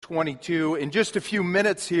22. In just a few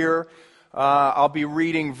minutes here, I'll be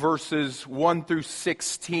reading verses 1 through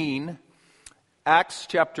 16. Acts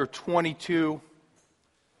chapter 22. We'll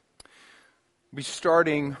be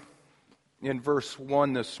starting in verse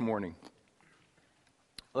 1 this morning.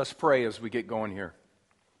 Let's pray as we get going here.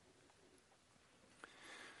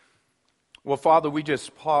 Well, Father, we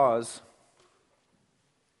just pause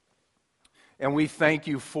and we thank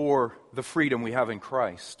you for the freedom we have in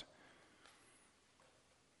Christ.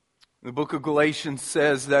 The book of Galatians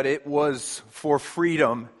says that it was for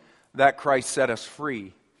freedom that Christ set us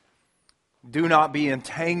free. Do not be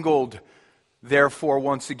entangled, therefore,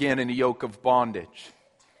 once again in a yoke of bondage.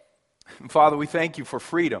 And Father, we thank you for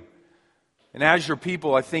freedom. And as your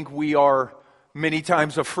people, I think we are many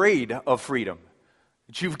times afraid of freedom.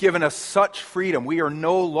 That you've given us such freedom. We are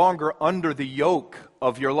no longer under the yoke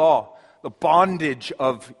of your law, the bondage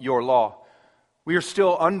of your law. We are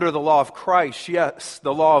still under the law of Christ, yes,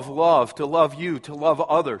 the law of love, to love you, to love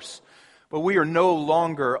others. But we are no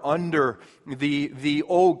longer under the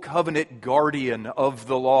old covenant guardian of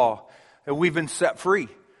the law. And we've been set free.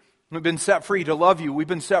 We've been set free to love you. We've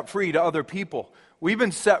been set free to other people. We've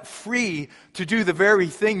been set free to do the very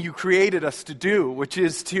thing you created us to do, which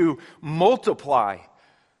is to multiply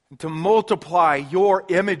your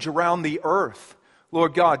image around the earth.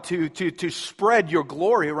 Lord God, to spread your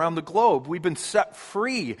glory around the globe. We've been set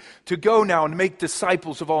free to go now and make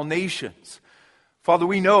disciples of all nations. Father,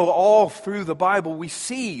 we know all through the Bible, we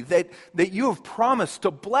see that you have promised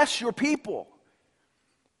to bless your people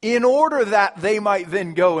in order that they might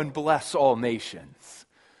then go and bless all nations.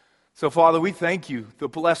 So, Father, we thank you. The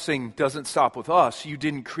blessing doesn't stop with us. You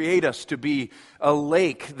didn't create us to be a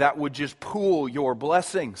lake that would just pool your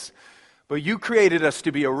blessings, but you created us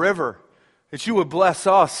to be a river, that you would bless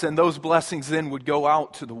us, and those blessings then would go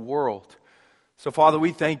out to the world. So, Father,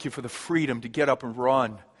 we thank you for the freedom to get up and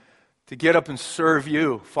run, to get up and serve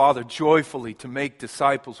you, Father, joyfully, to make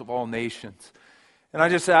disciples of all nations. And I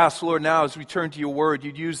just ask, Lord, now as we turn to your word,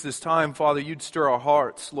 you'd use this time, Father, you'd stir our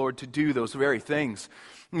hearts, Lord, to do those very things.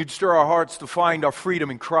 You'd stir our hearts to find our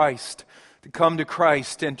freedom in Christ, to come to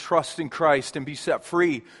Christ and trust in Christ and be set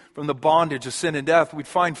free from the bondage of sin and death. We'd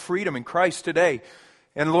find freedom in Christ today.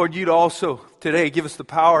 And Lord, you'd also today give us the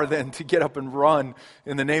power then to get up and run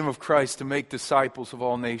in the name of Christ to make disciples of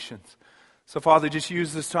all nations. So Father, just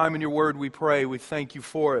use this time in your word, we pray. We thank you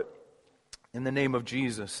for it. In the name of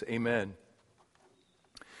Jesus, amen.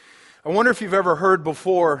 I wonder if you've ever heard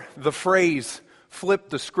before the phrase, flip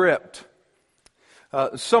the script.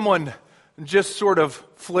 Someone just sort of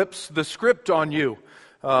flips the script on you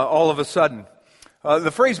all of a sudden.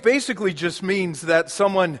 The phrase basically just means that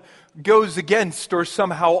someone goes against or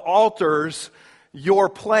somehow alters your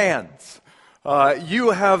plans.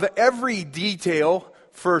 You have every detail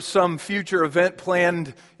for some future event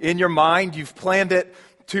planned in your mind. You've planned it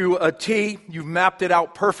to a T. You've mapped it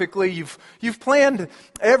out perfectly. You've planned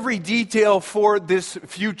every detail for this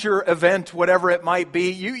future event, whatever it might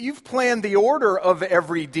be. You've planned the order of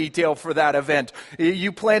every detail for that event.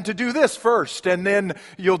 You plan to do this first, and then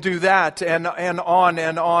you'll do that, and on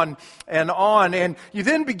and on and on. And you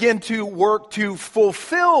then begin to work to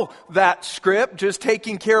fulfill that script, just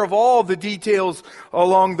taking care of all the details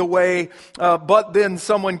along the way. But then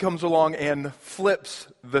someone comes along and flips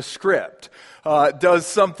the script. Does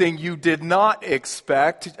something you did not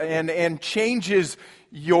expect and changes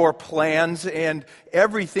your plans, and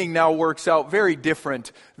everything now works out very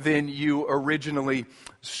different than you originally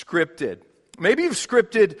scripted. Maybe you've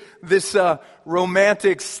scripted this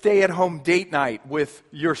romantic stay-at-home date night with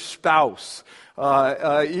your spouse.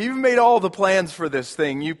 You've made all the plans for this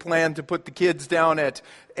thing. You plan to put the kids down at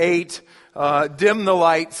 8, dim the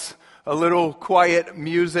lights, a little quiet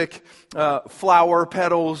music, flower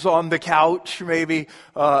petals on the couch, maybe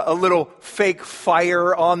a little fake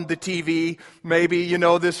fire on the TV, maybe,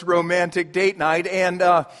 this romantic date night. And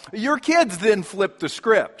your kids then flip the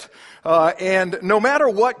script. And no matter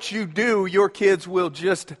what you do, your kids will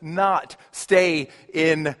just not stay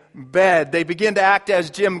in bed. They begin to act, as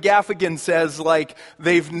Jim Gaffigan says, like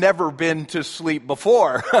they've never been to sleep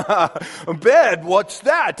before. Bed, what's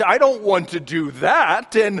that? I don't want to do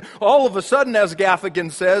that. And all of a sudden, as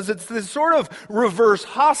Gaffigan says, it's this sort of reverse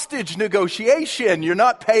hostage negotiation. You're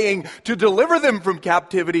not paying to deliver them from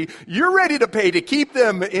captivity. You're ready to pay to keep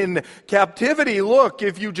them in captivity. Look,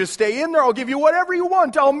 if you just stay in there, I'll give you whatever you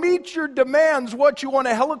want. I'll meet your demands. What, you want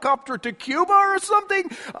a helicopter to Cuba or something?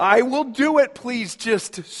 I will do it. Please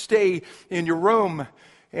just stay in your room.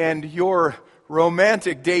 And your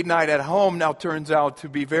romantic date night at home now turns out to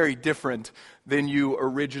be very different than you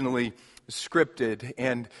originally scripted.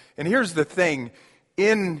 And here's the thing.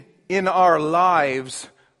 In our lives,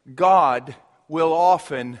 God will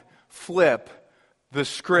often flip the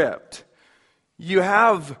script. You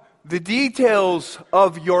have the details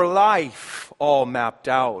of your life all mapped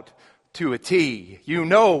out to a T. You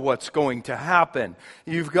know what's going to happen.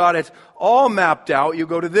 You've got it all mapped out. You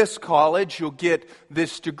go to this college, you'll get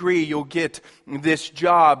this degree, you'll get this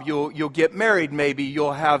job, you'll get married maybe,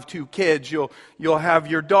 you'll have 2 kids, you'll have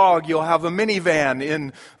your dog, you'll have a minivan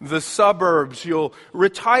in the suburbs, you'll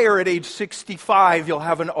retire at age 65, you'll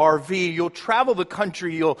have an RV, you'll travel the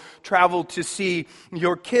country, you'll travel to see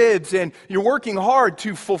your kids, and you're working hard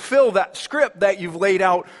to fulfill that script that you've laid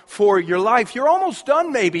out for your life. You're almost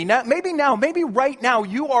done maybe right now,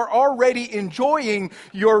 you are already enjoying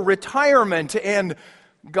your retirement, and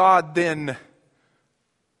God then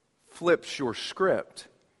flips your script.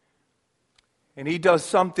 And He does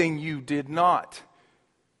something you did not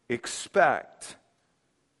expect,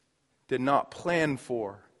 did not plan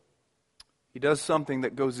for. He does something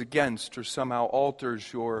that goes against or somehow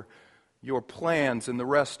alters your plans, and the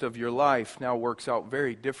rest of your life now works out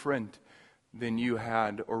very different than you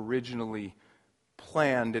had originally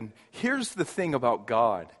planned. And here's the thing about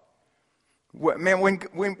God. Man,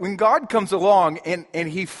 when God comes along and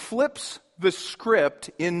He flips the script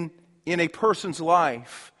in a person's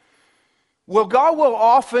life, well, God will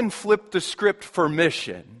often flip the script for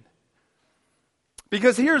mission.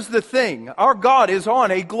 Because here's the thing, our God is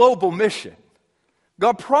on a global mission.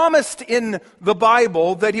 God promised in the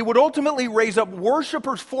Bible that He would ultimately raise up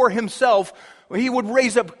worshipers for Himself. He would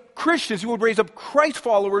raise up Christians, He would raise up Christ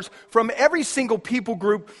followers from every single people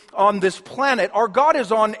group on this planet. Our God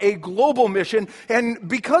is on a global mission, and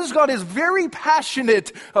because God is very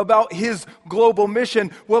passionate about His global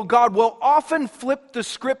mission, well, God will often flip the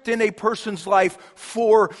script in a person's life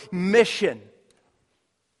for mission.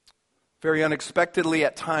 Very unexpectedly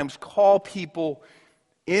at times call people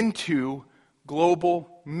into global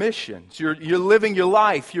missions. You're living your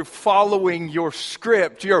life. You're following your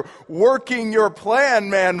script. You're working your plan,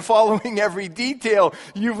 man, following every detail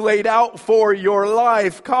you've laid out for your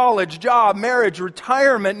life. College, job, marriage,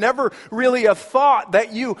 retirement. Never really a thought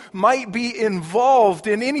that you might be involved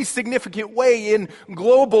in any significant way in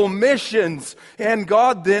global missions. And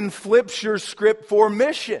God then flips your script for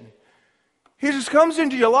mission. He just comes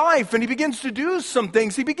into your life and He begins to do some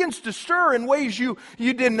things. He begins to stir in ways you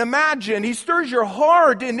didn't imagine. He stirs your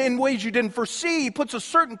heart in ways you didn't foresee. He puts a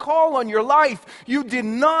certain call on your life you did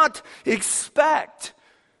not expect.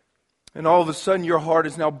 And all of a sudden your heart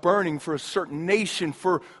is now burning for a certain nation,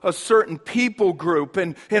 for a certain people group.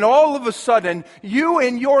 And all of a sudden, you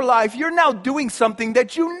in your life, you're now doing something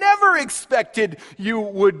that you never expected you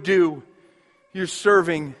would do. You're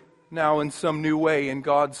serving now in some new way in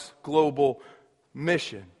God's global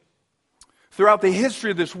mission. Throughout the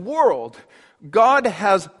history of this world, God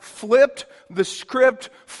has flipped the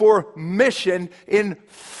script for mission in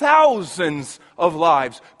thousands of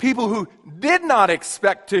lives. People who did not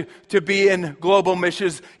expect to be in global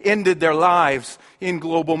missions ended their lives in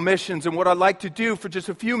global missions. And what I'd like to do for just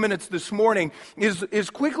a few minutes this morning is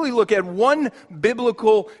quickly look at one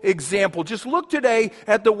biblical example. Just look today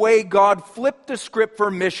at the way God flipped the script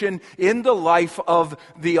for mission in the life of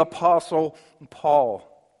the Apostle Paul.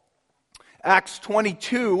 Acts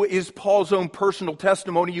 22 is Paul's own personal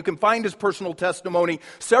testimony. You can find his personal testimony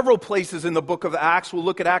several places in the book of Acts. We'll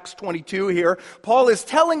look at Acts 22 here. Paul is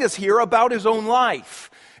telling us here about his own life.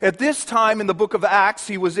 At this time in the book of Acts,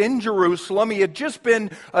 he was in Jerusalem. He had just been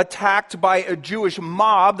attacked by a Jewish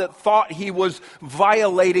mob that thought he was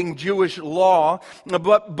violating Jewish law.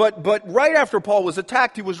 But right after Paul was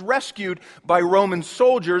attacked, he was rescued by Roman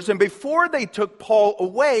soldiers. And before they took Paul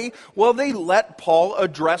away, well, they let Paul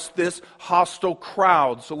address this hostile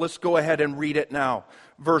crowd. So let's go ahead and read it now.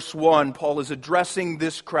 Verse 1, Paul is addressing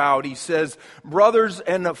this crowd. He says, "Brothers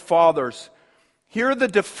and fathers, hear the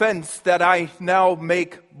defense that I now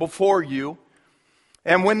make before you."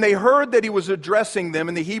 And when they heard that he was addressing them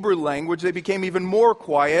in the Hebrew language, they became even more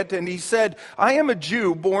quiet. And he said, "I am a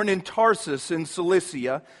Jew born in Tarsus in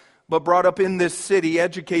Cilicia, but brought up in this city,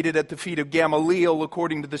 educated at the feet of Gamaliel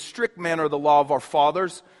according to the strict manner of the law of our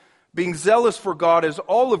fathers. Being zealous for God as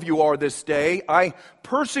all of you are this day, I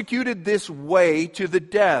persecuted this way to the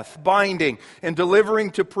death, binding and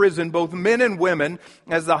delivering to prison both men and women,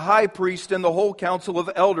 as the high priest and the whole council of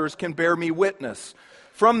elders can bear me witness.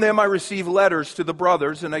 From them I received letters to the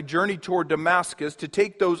brothers, and I journeyed toward Damascus to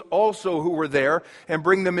take those also who were there and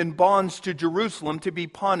bring them in bonds to Jerusalem to be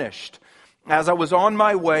punished. As I was on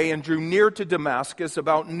my way and drew near to Damascus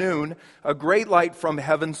about noon, a great light from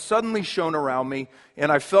heaven suddenly shone around me,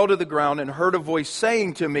 and I fell to the ground and heard a voice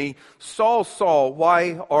saying to me, 'Saul, Saul,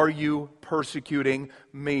 why are you persecuting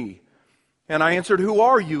me?' And I answered, "Who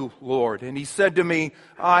are you, Lord?" And he said to me,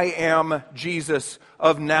 "I am Jesus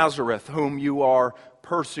of Nazareth, whom you are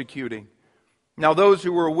persecuting." Now those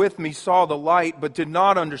who were with me saw the light, but did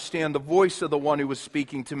not understand the voice of the one who was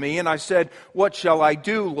speaking to me. And I said, "What shall I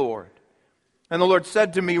do, Lord?" And the Lord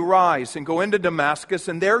said to me, "Rise and go into Damascus,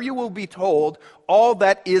 and there you will be told all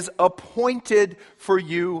that is appointed for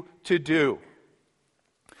you to do."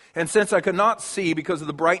 And since I could not see because of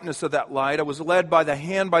the brightness of that light, I was led by the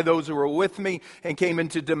hand by those who were with me and came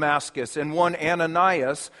into Damascus. And one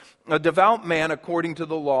Ananias, a devout man according to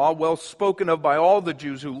the law, well spoken of by all the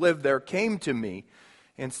Jews who lived there, came to me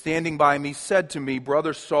and standing by me said to me,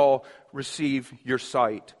 "Brother Saul, receive your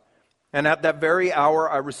sight." And at that very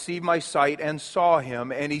hour I received my sight and saw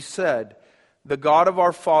him. And he said, "The God of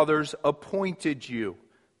our fathers appointed you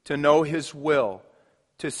to know his will,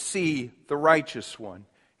 to see the righteous one,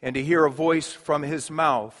 and to hear a voice from his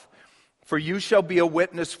mouth. For you shall be a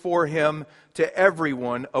witness for him to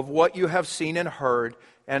everyone of what you have seen and heard.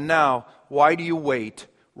 And now, why do you wait?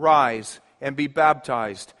 Rise and be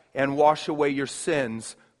baptized and wash away your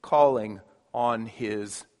sins, calling on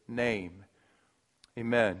his name."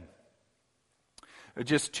 Amen.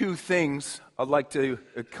 Just two things I'd like to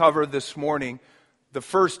cover this morning. The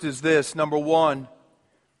first is this. Number one,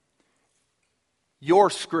 your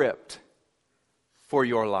script for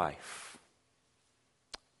your life.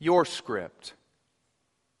 Your script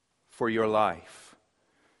for your life.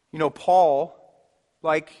 You know, Paul,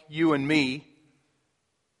 like you and me,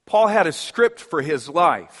 Paul had a script for his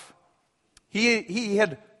life. He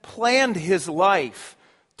had planned his life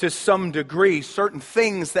to some degree, certain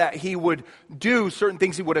things that he would do, certain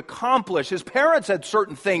things he would accomplish. His parents had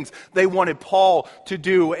certain things they wanted Paul to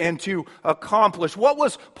do and to accomplish. What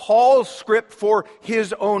was Paul's script for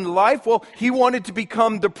his own life? Well, he wanted to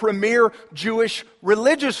become the premier Jewish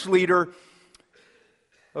religious leader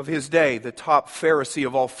of his day, the top Pharisee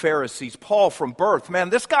of all Pharisees. Paul from birth, man,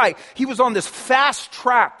 this guy, he was on this fast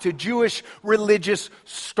track to Jewish religious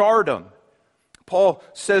stardom. Paul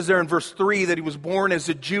says there in verse 3 that he was born as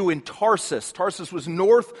a Jew in Tarsus. Tarsus was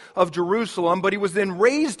north of Jerusalem, but he was then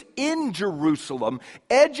raised in Jerusalem,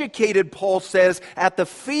 educated, Paul says, at the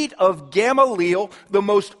feet of Gamaliel, the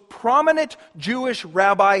most prominent Jewish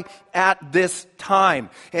rabbi at this time.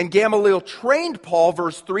 And Gamaliel trained Paul,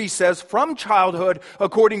 verse 3 says, from childhood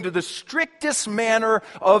according to the strictest manner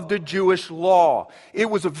of the Jewish law. It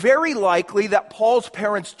was very likely that Paul's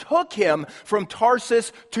parents took him from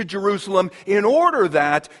Tarsus to Jerusalem in order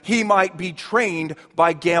that he might be trained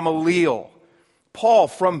by Gamaliel. Paul,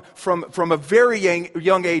 from a very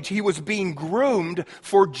young age, he was being groomed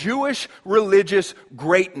for Jewish religious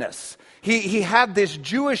greatness. He had this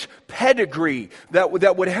Jewish pedigree that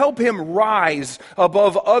would help him rise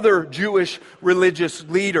above other Jewish religious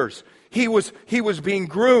leaders. He was being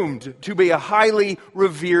groomed to be a highly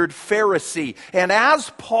revered Pharisee. And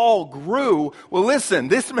as Paul grew, well listen,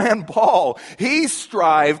 this man Paul, he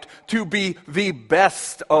strived to be the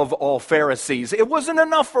best of all Pharisees. It wasn't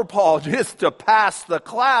enough for Paul just to pass the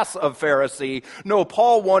class of Pharisee. No,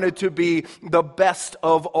 Paul wanted to be the best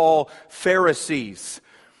of all Pharisees.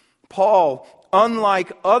 Paul,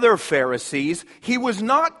 unlike other Pharisees, he was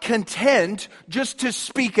not content just to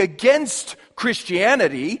speak against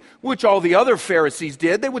Christianity, which all the other Pharisees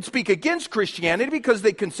did. They would speak against Christianity because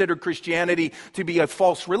they considered Christianity to be a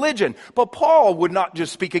false religion. But Paul would not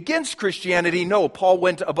just speak against Christianity. No, Paul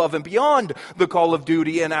went above and beyond the call of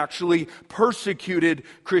duty and actually persecuted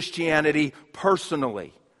Christianity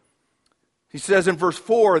personally. He says in verse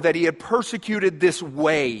 4 that he had persecuted this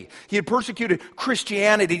way. He had persecuted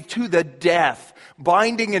Christianity to the death,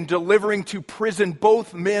 binding and delivering to prison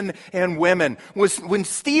both men and women. When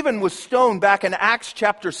Stephen was stoned back in Acts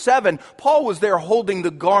chapter 7, Paul was there holding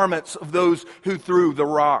the garments of those who threw the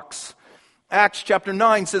rocks. Acts chapter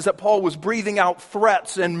 9 says that Paul was breathing out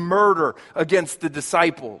threats and murder against the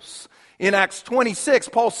disciples. In Acts 26,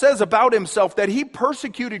 Paul says about himself that he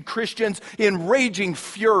persecuted Christians in raging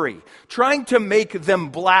fury, trying to make them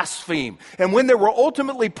blaspheme. And when they were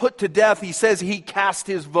ultimately put to death, he says he cast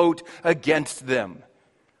his vote against them.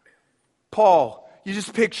 Paul, you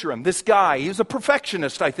just picture him, this guy, he was a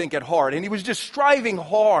perfectionist, I think, at heart, and he was just striving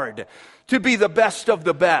hard to be the best of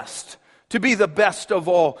the best, to be the best of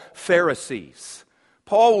all Pharisees.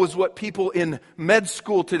 Paul was what people in med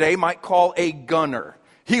school today might call a gunner.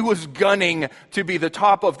 He was gunning to be the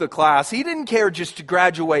top of the class. He didn't care just to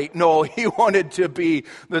graduate. No, he wanted to be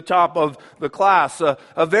the top of the class.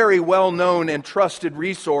 A very well-known and trusted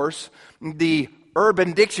resource, the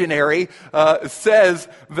Urban Dictionary, says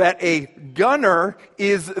that a gunner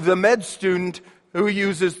is the med student who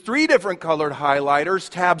uses 3 different colored highlighters,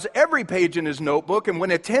 tabs every page in his notebook, and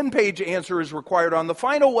when a 10-page answer is required on the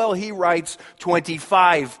final, well, he writes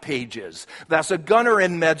 25 pages. That's a gunner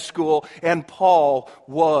in med school, and Paul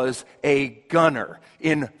was a gunner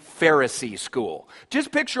in Pharisee school.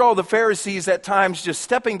 Just picture all the Pharisees at times just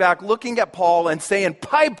stepping back, looking at Paul and saying,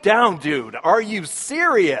 "Pipe down, dude. Are you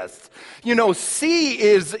serious? You know, C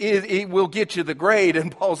it will get you the grade."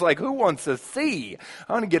 And Paul's like, "Who wants a C?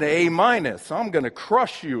 I'm going to get an A-. I'm going to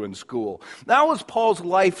crush you in school." That was Paul's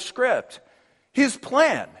life script. His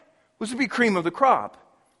plan was to be cream of the crop.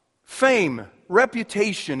 Fame,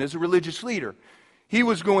 reputation as a religious leader. He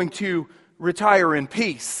was going to retire in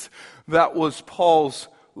peace. That was Paul's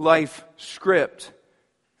life script.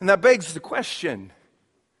 And that begs the question,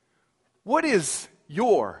 what is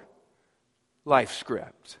your life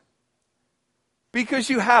script? Because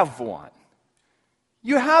you have one.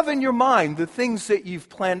 You have in your mind the things that you've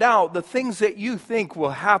planned out, the things that you think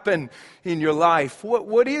will happen in your life.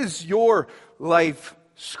 What is your life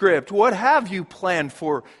script? What have you planned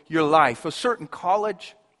for your life? A certain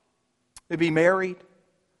college? Maybe married?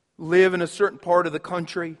 Live in a certain part of the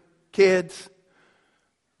country? Kids?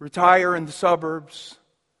 Retire in the suburbs?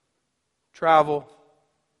 Travel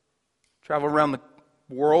around the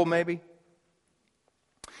world maybe?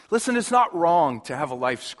 Listen, it's not wrong to have a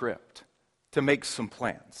life script, to make some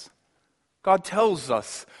plans. God tells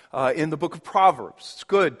us in the book of Proverbs, it's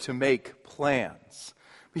good to make plans.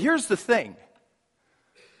 But here's the thing.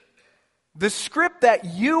 The script that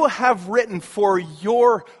you have written for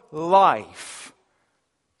your life,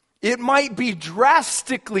 it might be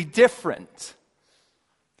drastically different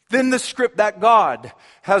than the script that God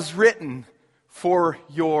has written for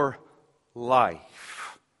your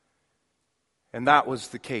life. And that was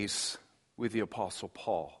the case with the Apostle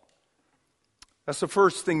Paul. That's the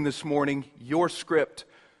first thing this morning, your script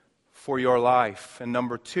for your life. And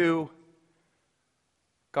number 2,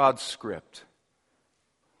 God's script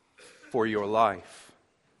for your life.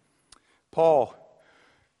 Paul,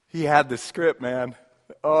 he had the script, man.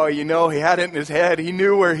 Oh, you know, he had it in his head. He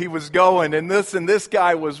knew where he was going. And this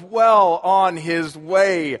guy was well on his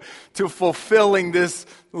way to fulfilling this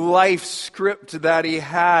life script that he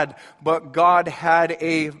had. But God had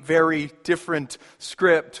a very different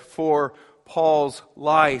script for Paul's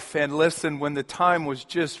life. And listen, when the time was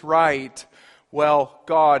just right, well,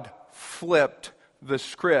 God flipped the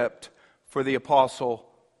script for the Apostle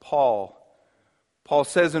Paul. Paul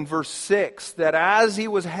says in verse 6 that as he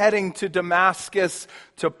was heading to Damascus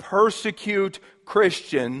to persecute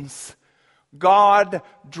Christians, God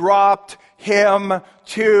dropped him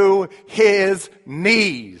to his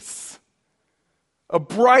knees. A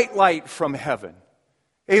bright light from heaven.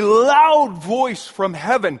 A loud voice from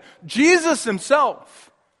heaven. Jesus himself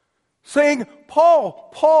saying,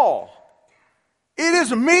 "Paul, Paul, it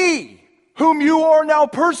is me whom you are now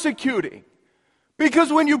persecuting.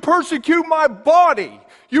 Because when you persecute my body,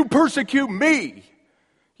 you persecute me.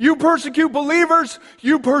 You persecute believers,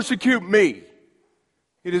 you persecute me.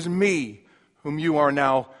 It is me whom you are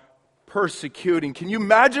now persecuting." Can you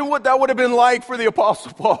imagine what that would have been like for the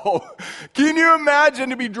Apostle Paul? Can you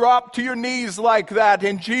imagine to be dropped to your knees like that?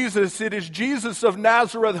 And Jesus, it is Jesus of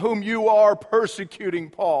Nazareth whom you are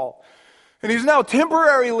persecuting, Paul. And he's now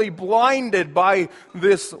temporarily blinded by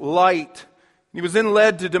this light. He was then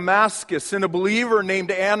led to Damascus, and a believer named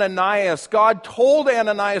Ananias, God told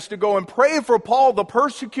Ananias to go and pray for Paul, the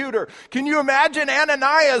persecutor. Can you imagine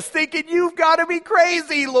Ananias thinking, "You've got to be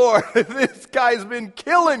crazy, Lord. This guy's been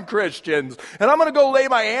killing Christians, and I'm going to go lay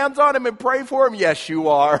my hands on him and pray for him?" "Yes, you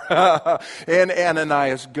are." And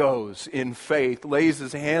Ananias goes in faith, lays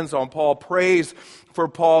his hands on Paul, prays for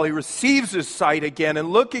Paul. He receives his sight again.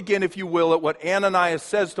 And look again, if you will, at what Ananias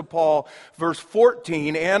says to Paul. Verse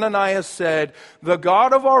 14, Ananias said, "The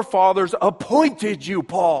God of our fathers appointed you,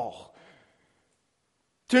 Paul,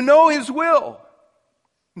 to know his will,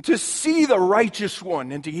 and to see the righteous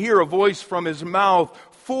one, and to hear a voice from his mouth.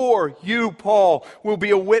 For you, Paul, will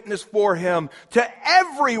be a witness for him to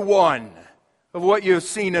everyone of what you have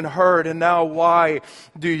seen and heard. And now why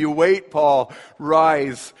do you wait, Paul?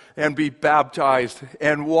 Rise and be baptized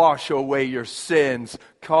and wash away your sins,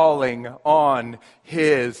 calling on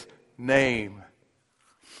his name."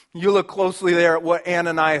 You look closely there at what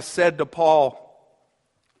Ananias said to Paul.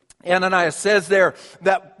 Ananias says there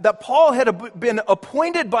that Paul had been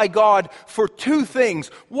appointed by God for 2 things.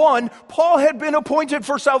 One, Paul had been appointed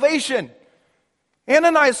for salvation.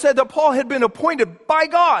 Ananias said that Paul had been appointed by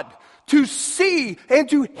God to see and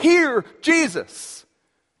to hear Jesus,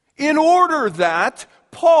 in order that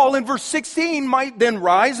Paul, in verse 16, might then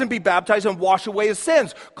rise and be baptized and wash away his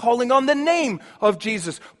sins, calling on the name of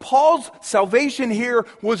Jesus. Paul's salvation here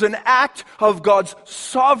was an act of God's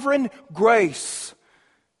sovereign grace.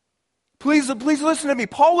 Please listen to me.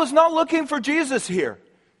 Paul was not looking for Jesus here.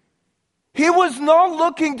 He was not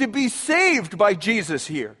looking to be saved by Jesus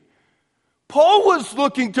here. Paul was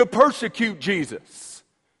looking to persecute Jesus.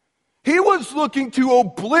 He was looking to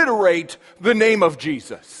obliterate the name of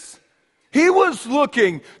Jesus. He was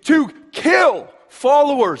looking to kill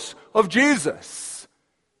followers of Jesus.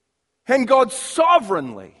 And God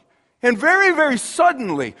sovereignly and very, very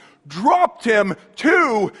suddenly dropped him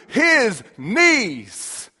to his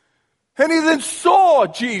knees. And he then saw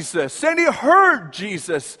Jesus and he heard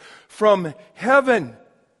Jesus from heaven.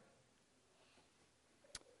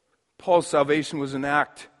 Paul's salvation was an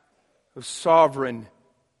act of sovereign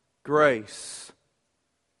grace.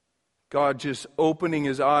 God just opening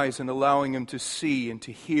his eyes and allowing him to see and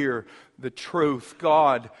to hear the truth.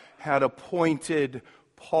 God had appointed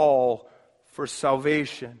Paul for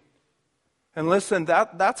salvation. And listen,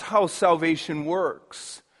 that's how salvation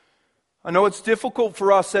works. I know it's difficult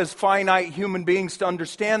for us as finite human beings to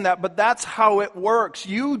understand that, but that's how it works.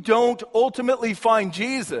 You don't ultimately find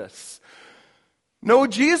Jesus. No,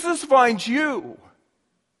 Jesus finds you.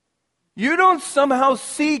 You don't somehow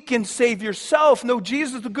seek and save yourself. No,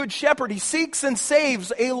 Jesus, the good shepherd, he seeks and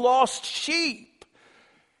saves a lost sheep.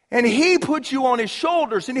 And he puts you on his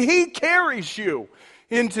shoulders and he carries you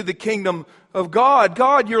into the kingdom of God.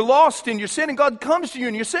 God, you're lost in your sin and God comes to you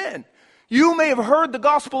in your sin. You may have heard the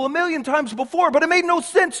gospel a million times before, but it made no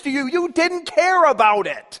sense to you. You didn't care about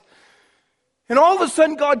it. And all of a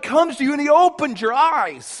sudden God comes to you and he opens your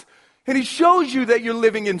eyes. And he shows you that you're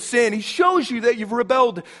living in sin. He shows you that you've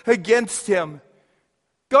rebelled against him.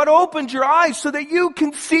 God opens your eyes so that you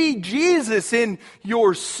can see Jesus in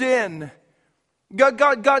your sin.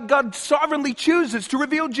 God sovereignly chooses to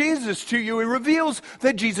reveal Jesus to you. He reveals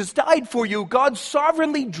that Jesus died for you. God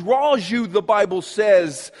sovereignly draws you, the Bible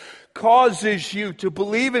says, causes you to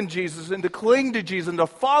believe in Jesus and to cling to Jesus and to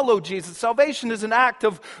follow Jesus. Salvation is an act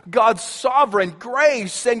of God's sovereign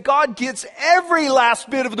grace, and God gets every last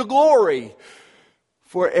bit of the glory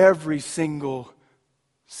for every single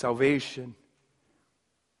salvation.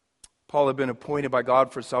 Paul had been appointed by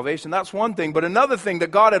God for salvation. That's one thing, but another thing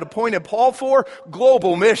that God had appointed Paul for,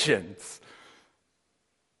 global missions.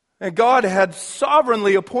 And God had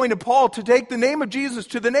sovereignly appointed Paul to take the name of Jesus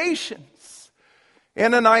to the nations.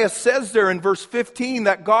 Ananias says there in verse 15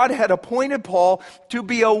 that God had appointed Paul to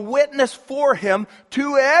be a witness for him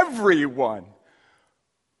to everyone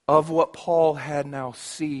of what Paul had now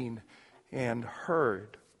seen and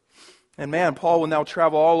heard. And man, Paul will now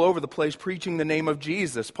travel all over the place preaching the name of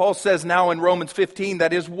Jesus. Paul says now in Romans 15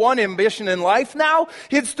 that his one ambition in life now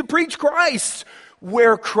is to preach Christ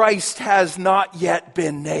where Christ has not yet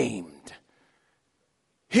been named.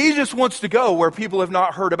 He just wants to go where people have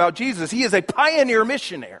not heard about Jesus. He is a pioneer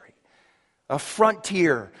missionary, a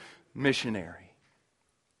frontier missionary.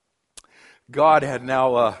 God had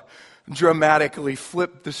now dramatically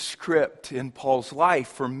flipped the script in Paul's life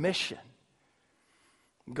for mission.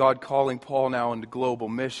 God calling Paul now into global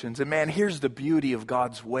missions. And man, here's the beauty of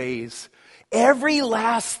God's ways. Every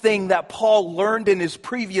last thing that Paul learned in his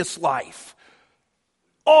previous life,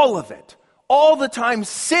 all of it, all the time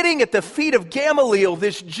sitting at the feet of Gamaliel,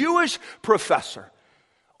 this Jewish professor.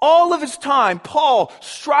 All of his time, Paul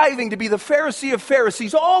striving to be the Pharisee of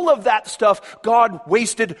Pharisees, all of that stuff, God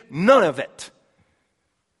wasted none of it.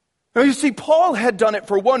 Now you see, Paul had done it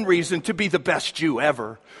for one reason, to be the best Jew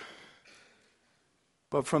ever.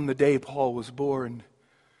 But from the day Paul was born,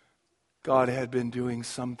 God had been doing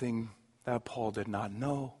something that Paul did not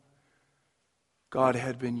know. God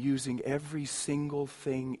had been using every single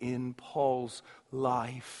thing in Paul's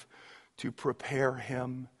life to prepare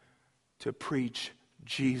him to preach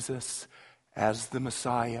Jesus as the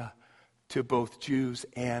Messiah to both Jews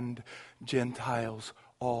and Gentiles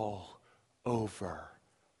all over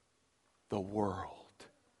the world.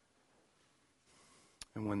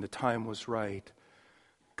 And when the time was right,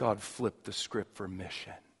 God flipped the script for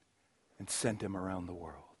mission and sent him around the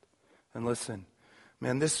world. And listen,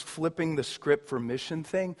 man, this flipping the script for mission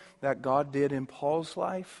thing that God did in Paul's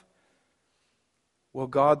life, well,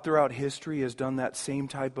 God throughout history has done that same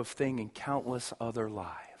type of thing in countless other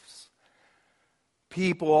lives.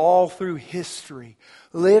 People all through history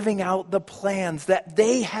living out the plans that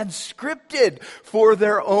they had scripted for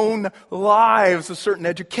their own lives. A certain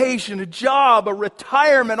education, a job, a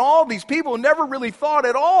retirement. All these people never really thought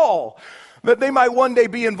at all that they might one day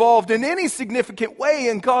be involved in any significant way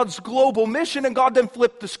in God's global mission, and God then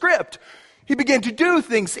flipped the script. He began to do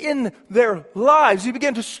things in their lives. He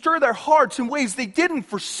began to stir their hearts in ways they didn't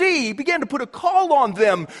foresee. He began to put a call on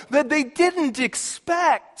them that they didn't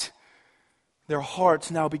expect. Their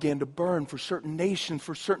hearts now began to burn for certain nations,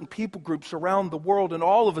 for certain people groups around the world, and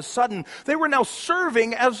all of a sudden, they were now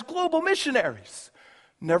serving as global missionaries.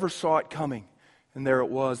 Never saw it coming, and there it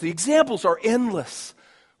was. The examples are endless.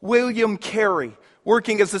 William Carey,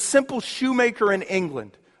 working as a simple shoemaker in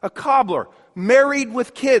England, a cobbler, married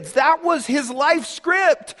with kids. That was his life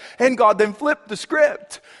script. And God then flipped the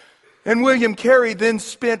script. And William Carey then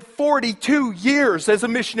spent 42 years as a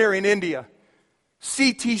missionary in India.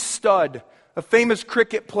 C.T. Studd, a famous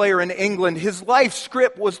cricket player in England, his life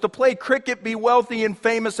script was to play cricket, be wealthy and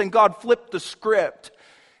famous, and God flipped the script.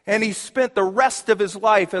 And he spent the rest of his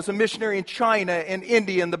life as a missionary in China and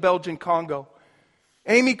India and the Belgian Congo.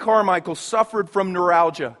 Amy Carmichael suffered from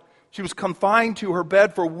neuralgia. She was confined to her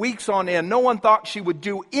bed for weeks on end. No one thought she would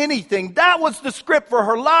do anything. That was the script for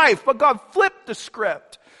her life, but God flipped the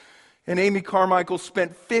script. And Amy Carmichael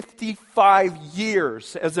spent 55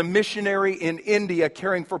 years as a missionary in India,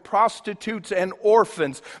 caring for prostitutes and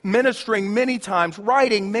orphans, ministering many times,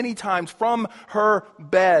 writing many times from her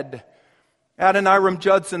bed. Adoniram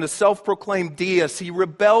Judson, a self-proclaimed deist, he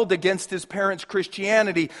rebelled against his parents'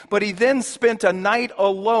 Christianity, but he then spent a night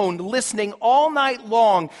alone, listening all night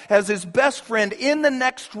long as his best friend in the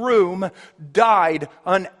next room died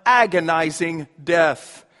an agonizing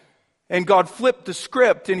death. And God flipped the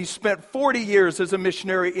script, and he spent 40 years as a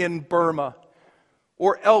missionary in Burma.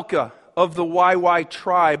 Or Elka of the Wai-Wai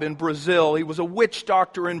tribe in Brazil. He was a witch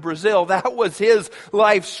doctor in Brazil. That was his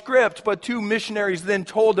life script. But two missionaries then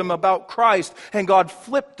told him about Christ, and God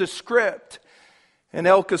flipped the script. And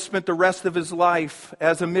Elka spent the rest of his life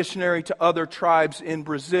as a missionary to other tribes in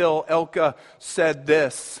Brazil. Elka said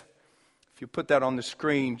this. If you put that on the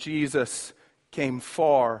screen, Jesus came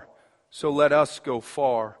far, so let us go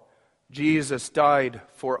far. Jesus died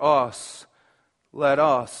for us. Let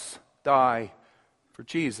us die for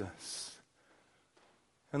Jesus.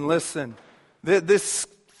 And listen, this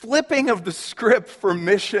flipping of the script for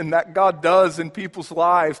mission that God does in people's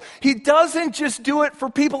lives, He doesn't just do it for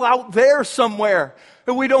people out there somewhere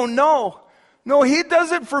that we don't know. No, He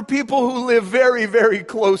does it for people who live very, very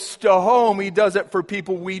close to home. He does it for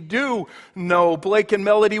people we do know. Blake and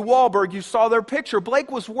Melody Wahlberg, you saw their picture.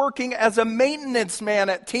 Blake was working as a maintenance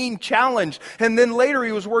man at Teen Challenge, and then later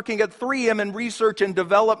he was working at 3M in research and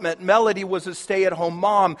development. Melody was a stay-at-home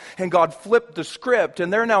mom, and God flipped the script,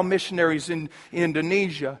 and they're now missionaries in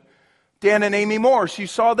Indonesia. Dan and Amy Morse, you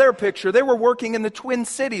saw their picture. They were working in the Twin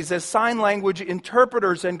Cities as sign language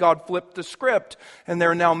interpreters, and God flipped the script, and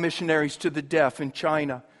they're now missionaries to the deaf in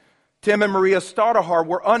China. Tim and Maria Stadahar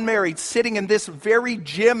were unmarried, sitting in this very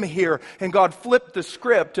gym here, and God flipped the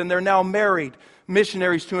script, and they're now married,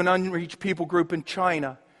 missionaries to an unreached people group in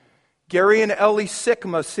China. Gary and Ellie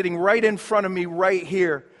Sikma, sitting right in front of me right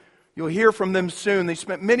here. You'll hear from them soon. They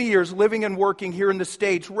spent many years living and working here in the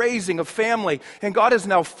States, raising a family. And God has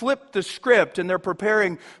now flipped the script, and they're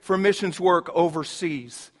preparing for missions work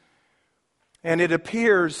overseas. And it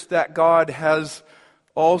appears that God has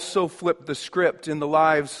also flipped the script in the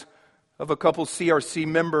lives of a couple CRC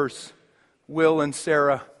members, Will and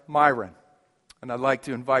Sarah Myron. And I'd like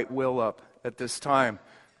to invite Will up at this time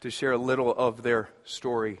to share a little of their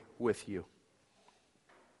story with you.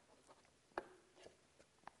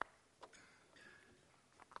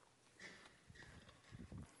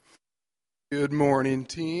 Good morning,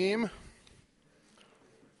 team.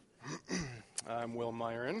 I'm Will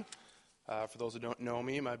Myron. For those who don't know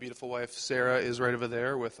me, my beautiful wife Sarah is right over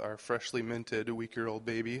there with our freshly minted week-year-old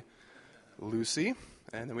baby, Lucy.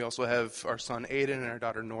 And then we also have our son Aiden and our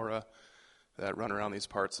daughter Nora that run around these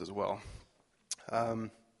parts as well.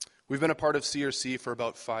 We've been a part of CRC for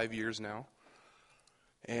about 5 years now.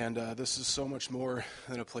 And this is so much more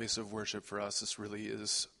than a place of worship for us. This really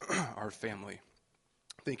is our family.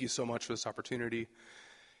 Thank you so much for this opportunity.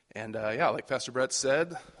 And like Pastor Brett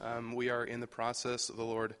said, we are in the process of the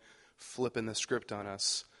Lord flipping the script on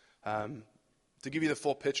us. To give you the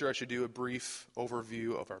full picture, I should do a brief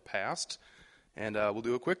overview of our past, and we'll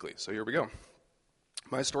do it quickly. So here we go.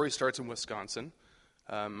 My story starts in Wisconsin.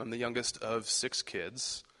 I'm the youngest of 6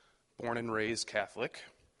 kids, born and raised Catholic,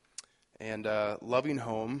 and loving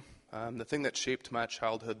home. The thing that shaped my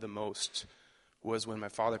childhood the most was when my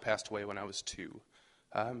father passed away when I was 2.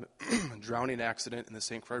 Drowning accident in the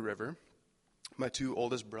St. Croix River. My 2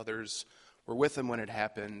 oldest brothers were with him when it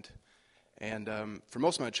happened, and for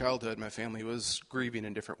most of my childhood, my family was grieving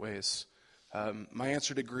in different ways. My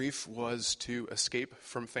answer to grief was to escape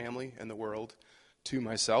from family and the world to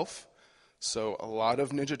myself. So a lot of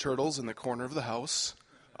Ninja Turtles in the corner of the house,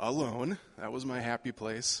 alone. That was my happy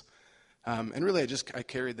place. And really, I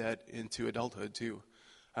carried that into adulthood, too.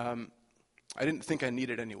 I didn't think I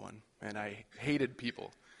needed anyone, and I hated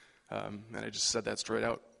people. And I just said that straight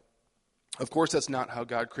out. Of course, that's not how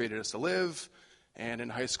God created us to live. And in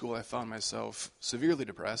high school, I found myself severely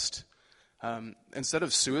depressed. Instead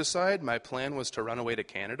of suicide, my plan was to run away to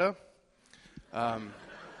Canada. And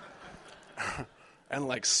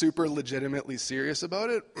like super legitimately serious about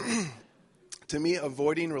it. To me,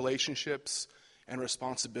 avoiding relationships and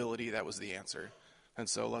responsibility, that was the answer. And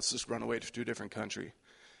so let's just run away to a different country.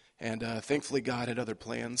 And thankfully, God had other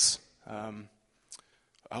plans.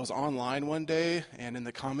 I was online one day, and in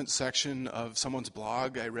the comments section of someone's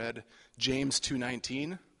blog, I read James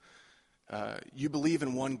 2:19. You believe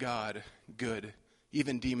in one God, good.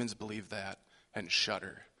 Even demons believe that and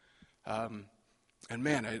shudder. And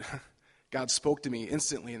man, God spoke to me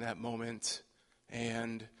instantly in that moment,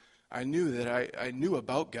 and I knew that I knew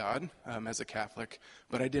about God as a Catholic,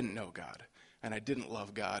 but I didn't know God, and I didn't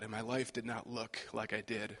love God, and my life did not look like I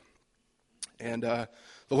did. And the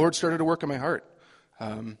Lord started to work in my heart.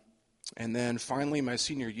 And then finally, my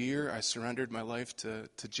senior year, I surrendered my life to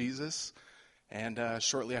Jesus, and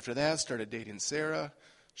shortly after that, started dating Sarah.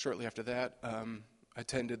 Shortly after that, I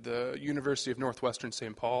attended the University of Northwestern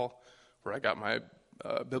St. Paul, where I got my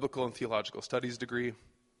biblical and theological studies degree.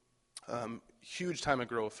 Huge time of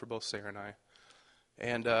growth for both Sarah and I.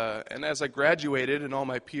 And as I graduated, and all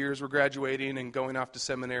my peers were graduating and going off to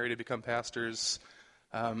seminary to become pastors,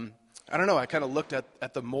 I don't know, I kind of looked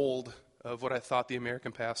at the mold of what I thought the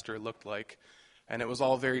American pastor looked like. And it was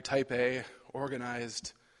all very type A,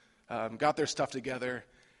 organized, got their stuff together,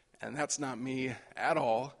 and that's not me at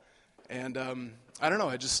all. And I don't know,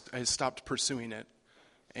 I stopped pursuing it.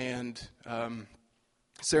 And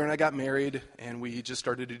Sarah and I got married, and we just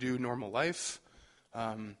started to do normal life,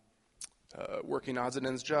 working odds and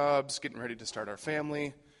ends jobs, getting ready to start our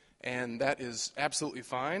family. And that is absolutely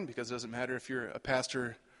fine, because it doesn't matter if you're a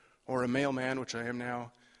pastor or a mailman, which I am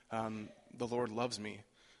now. The Lord loves me.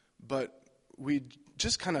 But we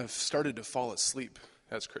just kind of started to fall asleep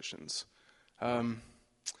as Christians. And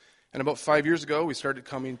about 5 years ago, we started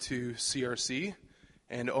coming to CRC,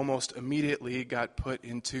 and almost immediately got put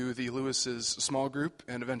into the Lewis's small group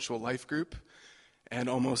and eventual life group. And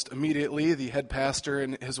almost immediately, the head pastor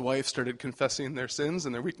and his wife started confessing their sins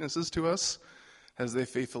and their weaknesses to us, as they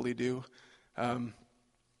faithfully do. And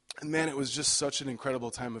man, it was just such an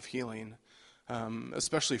incredible time of healing,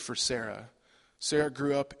 especially for Sarah. Sarah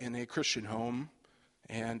grew up in a Christian home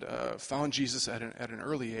and found Jesus at an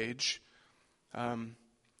early age.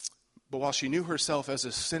 But while she knew herself as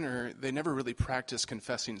a sinner, they never really practiced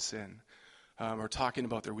confessing sin or talking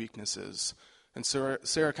about their weaknesses. And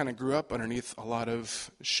Sarah kind of grew up underneath a lot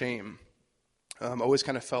of shame. Always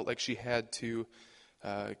kind of felt like she had to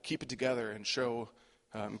keep it together and show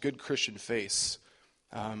good Christian face.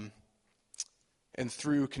 And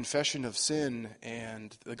through confession of sin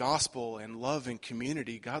and the gospel and love and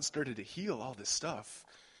community, God started to heal all this stuff.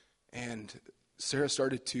 And Sarah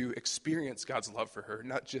started to experience God's love for her,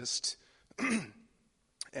 not just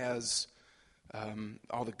as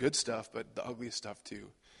all the good stuff, but the ugly stuff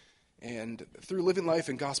too. And through living life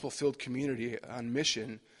in gospel-filled community on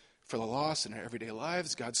mission for the lost in our everyday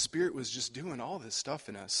lives, God's Spirit was just doing all this stuff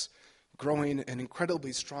in us, growing an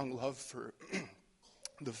incredibly strong love for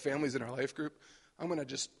the families in our life group.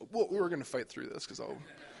 We're going to fight through this because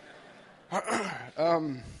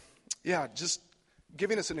just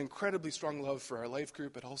giving us an incredibly strong love for our life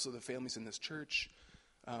group, but also the families in this church,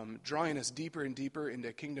 drawing us deeper and deeper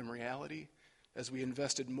into kingdom reality as we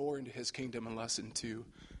invested more into his kingdom and less into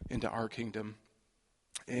our kingdom.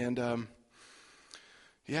 And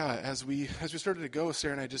as we started to go,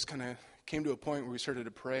 Sarah and I just kind of came to a point where we started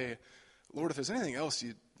to pray, Lord, if there's anything else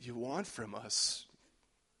you want from us,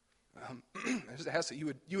 I just ask that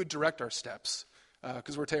you would direct our steps,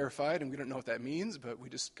 because we're terrified and we don't know what that means, but we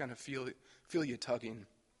just kind of feel you tugging.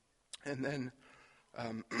 And then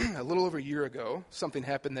a little over a year ago, something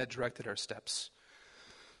happened that directed our steps.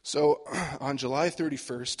 So on July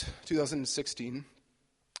 31st, 2016,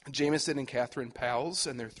 Jameson and Catherine Powles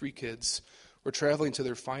and their 3 kids were traveling to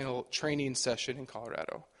their final training session in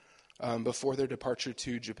Colorado before their departure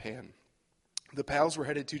to Japan. The Powles were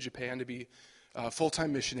headed to Japan to be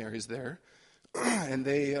full-time missionaries there, and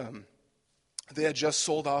they had just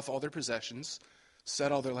sold off all their possessions,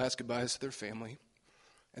 said all their last goodbyes to their family,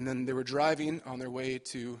 and then they were driving on their way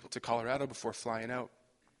to Colorado before flying out.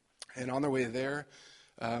 And on their way there,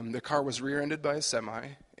 their car was rear-ended by a semi,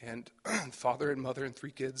 and father and mother and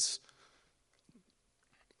 3 kids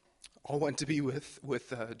all went to be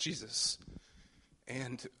with Jesus.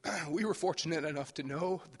 And we were fortunate enough to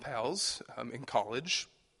know the pals in college.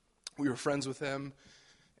 We were friends with them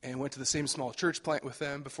and went to the same small church plant with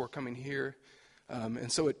them before coming here. And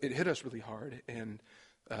so it hit us really hard. And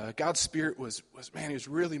God's Spirit was he was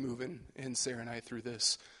really moving in Sarah and I through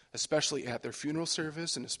this, especially at their funeral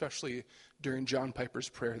service and especially during John Piper's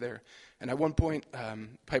prayer there. And at one point,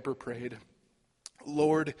 Piper prayed,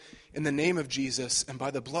 "Lord, in the name of Jesus and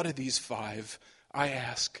by the blood of these 5, I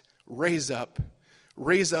ask, raise up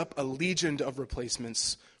a legion of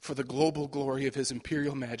replacements for the global glory of his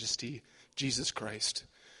imperial majesty, Jesus Christ.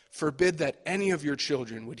 Forbid that any of your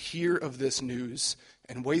children would hear of this news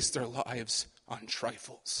and waste their lives on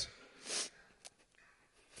trifles."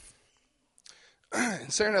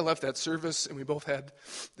 And Sarah and I left that service, and we both had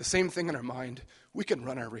the same thing in our mind. We can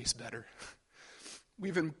run our race better.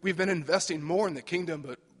 We've been investing more in the kingdom,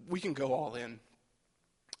 but we can go all in.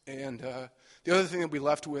 And the other thing that we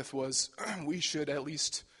left with was we should at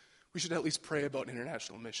least pray about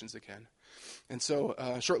international missions again. And so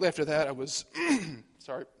shortly after that, I was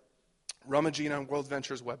rummaging on World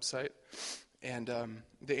Ventures' website and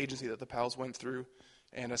the agency that the pals went through,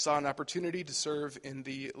 and I saw an opportunity to serve in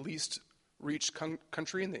the least reached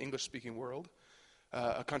country in the English-speaking world,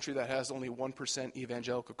 a country that has only 1%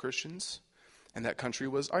 evangelical Christians, and that country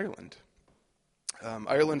was Ireland.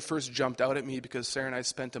 Ireland first jumped out at me because Sarah and I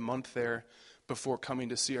spent a month there before coming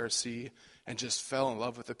to CRC and just fell in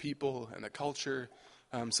love with the people and the culture,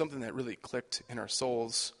 something that really clicked in our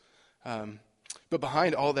souls. But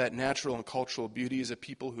behind all that natural and cultural beauty is a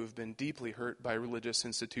people who have been deeply hurt by religious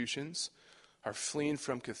institutions, are fleeing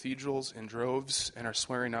from cathedrals in droves, and are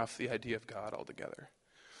swearing off the idea of God altogether.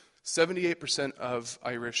 78% of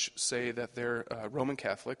Irish say that they're Roman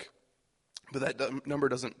Catholic, but that number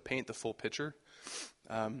doesn't paint the full picture.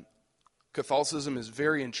 Catholicism is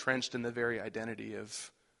very entrenched in the very identity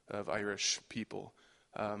of Irish people.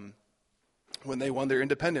 When they won their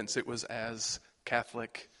independence, it was as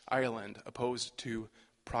Catholic Ireland opposed to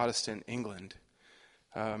Protestant England.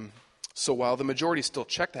 So while the majority still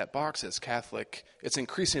check that box as Catholic, it's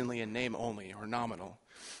increasingly in name only or nominal.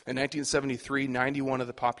 In 1973, 91% of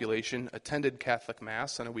the population attended Catholic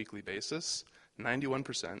Mass on a weekly basis,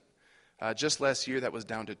 91%. Just last year, that was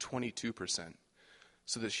down to 22%.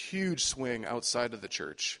 So this huge swing outside of the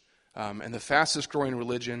church. And the fastest growing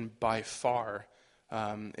religion by far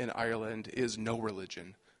in Ireland is no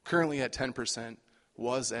religion. Currently at 10%,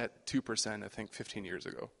 was at 2%, I think, 15 years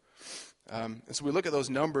ago. And so we look at those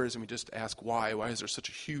numbers and we just ask why. Why is there such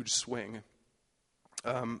a huge swing?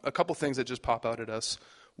 A couple things that just pop out at us.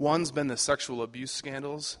 One's been the sexual abuse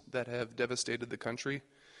scandals that have devastated the country.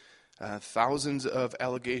 Thousands of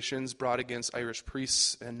allegations brought against Irish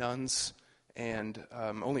priests and nuns, and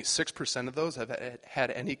only 6% of those have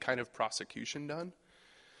had any kind of prosecution done.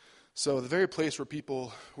 So the very place where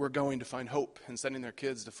people were going to find hope and sending their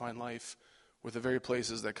kids to find life were the very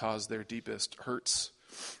places that caused their deepest hurts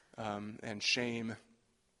and shame,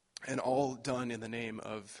 and all done in the name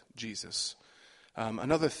of Jesus.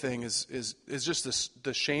 Another thing is just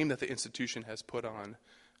the shame that the institution has put on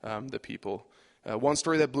the people. One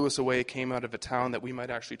story that blew us away came out of a town that we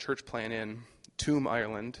might actually church plant in, Tuam,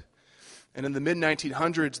 Ireland. And in the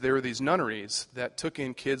mid-1900s, there were these nunneries that took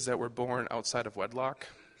in kids that were born outside of wedlock.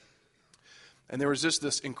 And there was just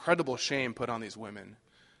this incredible shame put on these women.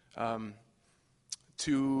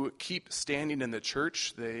 To keep standing in the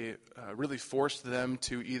church, they really forced them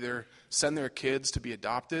to either send their kids to be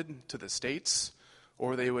adopted to the States,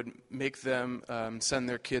 or they would make them send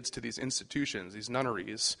their kids to these institutions, these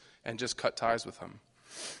nunneries, and just cut ties with them.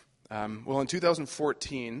 Well, in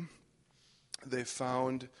 2014, they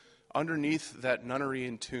found underneath that nunnery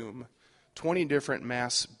in Tuam 20 different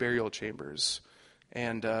mass burial chambers,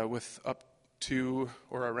 and with up to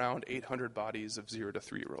or around 800 bodies of 0 to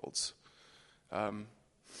 3-year-olds.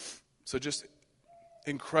 So just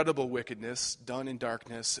incredible wickedness done in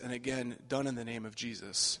darkness, and again, done in the name of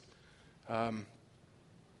Jesus. And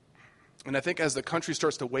I think as the country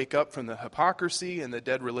starts to wake up from the hypocrisy and the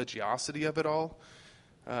dead religiosity of it all,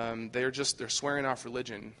 they're swearing off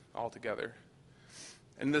religion altogether.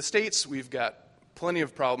 In the States, we've got plenty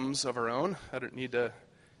of problems of our own. I don't need to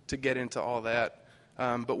get into all that.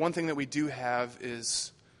 But one thing that we do have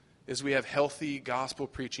is we have healthy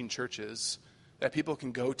gospel-preaching churches that people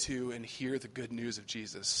can go to and hear the good news of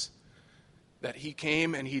Jesus. That he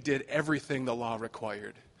came and he did everything the law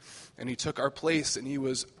required. And he took our place and he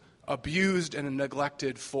was abused and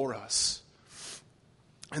neglected for us.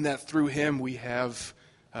 And that through him we have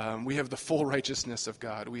the full righteousness of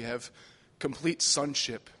God. We have complete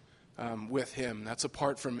sonship with him. That's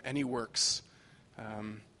apart from any works.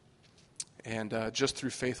 And just through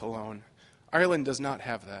faith alone. Ireland does not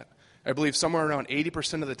have that. I believe somewhere around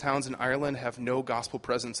 80% of the towns in Ireland have no gospel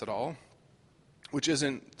presence at all, which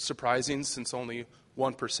isn't surprising since only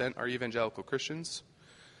 1% are evangelical Christians.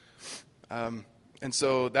 And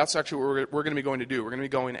so that's actually what we're going to be going to do. We're going to be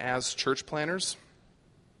going as church planners,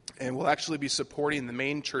 and we'll actually be supporting the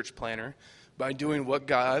main church planner by doing what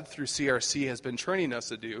God, through CRC, has been training us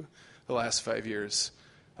to do the last 5 years.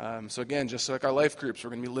 So again, just like our life groups, we're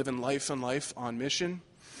going to be living life and life on mission,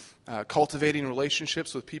 cultivating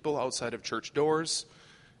relationships with people outside of church doors,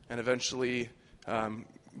 and eventually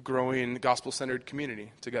growing gospel-centered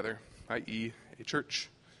community together, i.e. a church.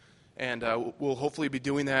 And we'll hopefully be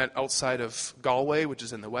doing that outside of Galway, which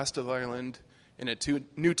is in the west of Ireland, in a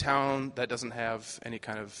new town that doesn't have any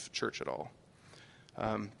kind of church at all.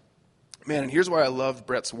 And here's why I loved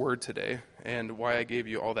Brett's word today and why I gave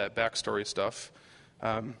you all that backstory stuff.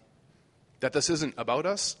 That this isn't about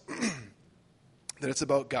us, that it's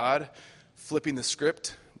about God flipping the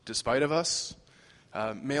script despite of us,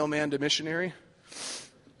 mailman to missionary.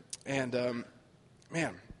 And,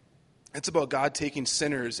 it's about God taking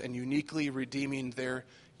sinners and uniquely redeeming their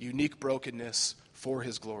unique brokenness for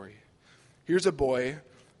his glory. Here's a boy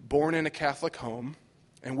born in a Catholic home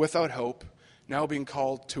and without hope, now being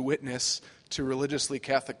called to witness to a religiously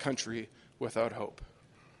Catholic country without hope.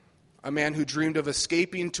 A man who dreamed of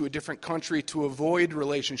escaping to a different country to avoid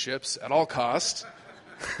relationships at all costs,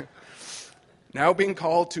 now being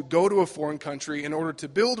called to go to a foreign country in order to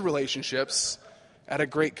build relationships at a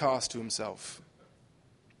great cost to himself.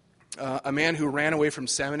 A man who ran away from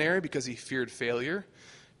seminary because he feared failure,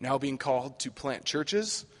 now being called to plant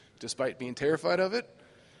churches despite being terrified of it.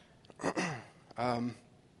 A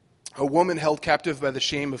woman held captive by the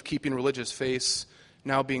shame of keeping religious faith,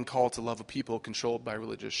 now being called to love a people controlled by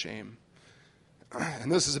religious shame. And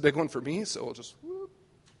this is a big one for me, so I'll just whoop.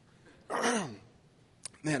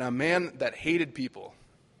 Man, a man that hated people,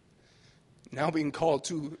 now being called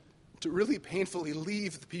to really painfully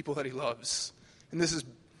leave the people that he loves. And this is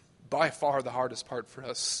by far the hardest part for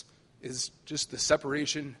us, is just the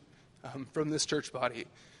separation from this church body.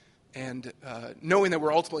 And knowing that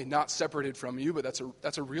we're ultimately not separated from you, but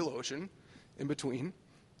that's a real ocean in between.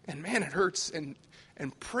 And man, it hurts. And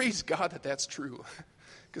praise God that that's true,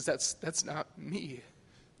 because that's not me.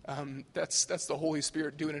 That's the Holy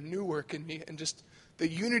Spirit doing a new work in me, and just the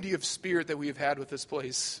unity of spirit that we have had with this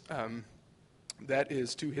place. That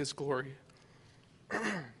is to His glory.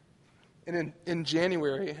 And in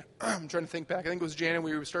January, I'm trying to think back. I think it was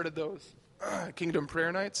January we started those Kingdom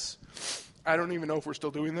Prayer Nights. I don't even know if we're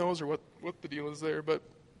still doing those or what the deal is there, but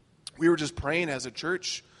we were just praying as a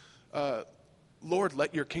church, Lord,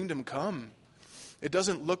 let your kingdom come. It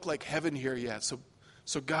doesn't look like heaven here yet,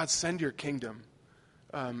 so God, send your kingdom.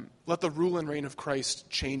 Let the rule and reign of Christ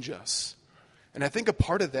change us. And I think a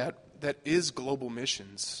part of that is global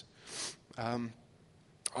missions.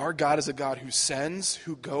 Our God is a God who sends,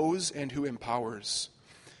 who goes, and who empowers.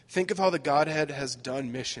 Think of how the Godhead has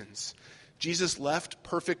done missions. Jesus left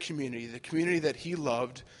perfect community, the community that he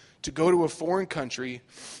loved, to go to a foreign country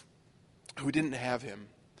who didn't have him.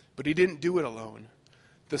 But he didn't do it alone.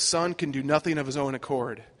 The Son can do nothing of his own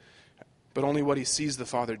accord, but only what he sees the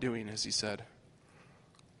Father doing, as he said.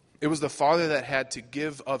 It was the Father that had to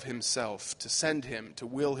give of himself, to send him, to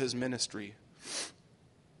will his ministry.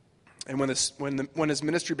 And when his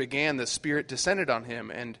ministry began, the Spirit descended on him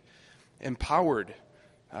and empowered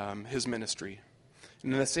his ministry.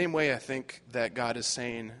 And in the same way, I think that God is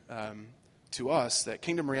saying to us that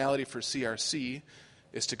kingdom reality for CRC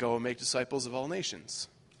is to go and make disciples of all nations,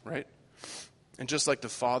 right? And just like the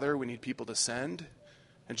Father, we need people to send.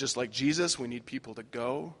 And just like Jesus, we need people to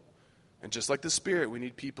go. And just like the Spirit, we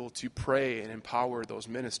need people to pray and empower those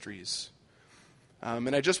ministries.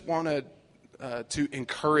 And I just want to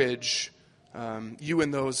encourage you in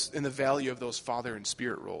the value of those Father and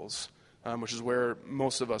Spirit roles, which is where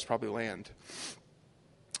most of us probably land.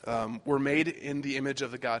 We're made in the image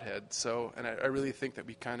of the Godhead, and I really think that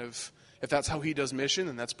we if that's how he does mission,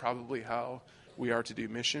 then that's probably how we are to do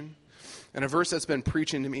mission. And a verse that's been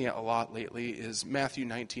preaching to me a lot lately is Matthew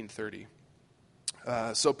 19:30.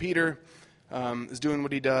 So Peter is doing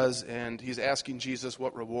what he does, and he's asking Jesus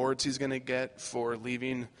what rewards he's going to get for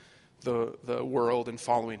leaving the world and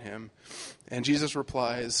following him. And Jesus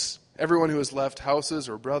replies, "Everyone who has left houses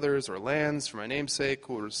or brothers or lands for my name's sake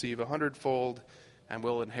will receive 100-fold and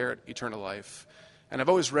will inherit eternal life." And I've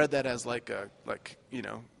always read that as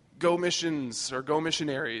go missions or go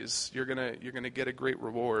missionaries. You're gonna get a great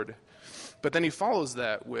reward. But then he follows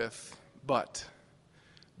that with, but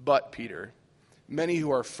Peter, many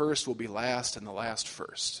who are first will be last and the last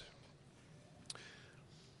first.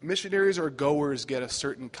 missionaries or goers get a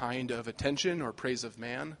certain kind of attention or praise of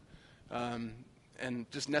man, and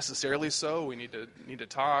just necessarily so. We need to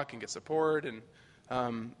talk and get support, and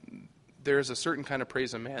there's a certain kind of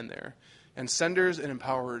praise of man there. And senders and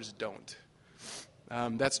empowerers don't.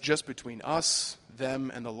 That's just between us,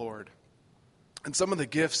 them, and the Lord. And some of the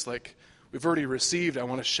gifts, like we've already received, I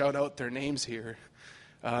want to shout out their names here,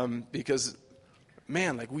 because,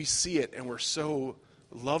 man, like we see it and we're so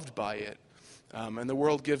loved by it. And the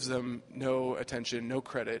world gives them no attention, no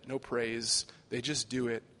credit, no praise. They just do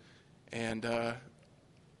it. And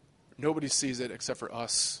nobody sees it except for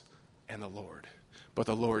us and the Lord. But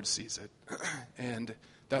the Lord sees it. And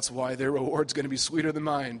that's why their reward's going to be sweeter than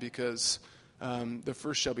mine, because the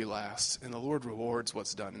first shall be last, and the Lord rewards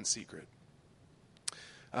what's done in secret.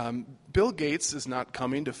 Bill Gates is not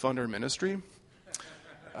coming to fund our ministry.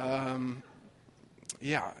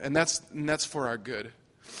 Yeah, and that's for our good.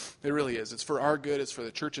 It really is. It's for our good. It's for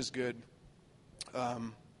the church's good.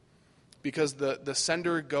 Because the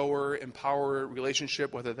sender-goer, empower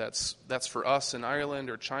relationship, whether that's for us in Ireland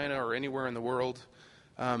or China or anywhere in the world,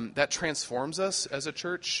 that transforms us as a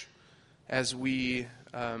church, as we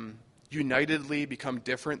unitedly become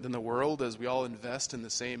different than the world, as we all invest in the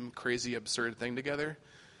same crazy, absurd thing together.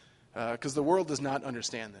 Because the world does not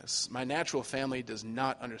understand this. My natural family does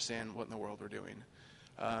not understand what in the world we're doing.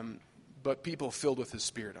 But people filled with His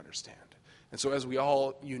Spirit understand. And so as we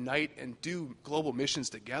all unite and do global missions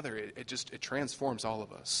together, it transforms all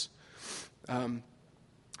of us. And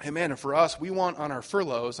for us, we want on our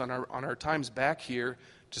furloughs, on our times back here,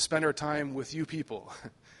 to spend our time with you people.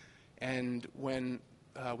 And when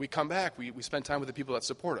we come back, we spend time with the people that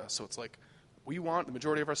support us. So it's like, we want the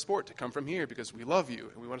majority of our support to come from here because we love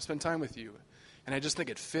you and we want to spend time with you. And I just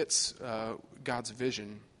think it fits God's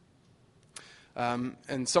vision.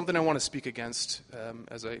 And something I want to speak against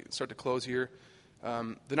as I start to close here.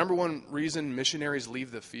 The number one reason missionaries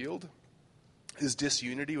leave the field is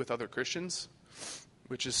disunity with other Christians,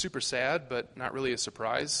 which is super sad, but not really a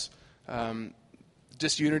surprise.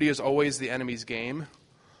 Disunity is always the enemy's game.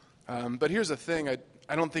 But here's the thing.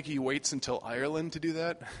 I don't think he waits until Ireland to do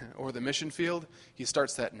that, or the mission field. He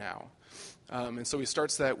starts that now. And so he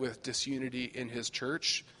starts that with disunity in his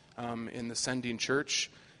church, in the sending church.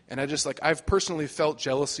 And I've personally felt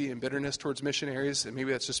jealousy and bitterness towards missionaries, and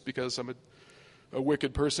maybe that's just because I'm a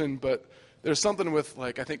wicked person, but there's something with,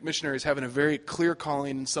 I think missionaries having a very clear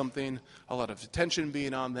calling in something, a lot of attention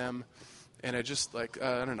being on them, and I just, I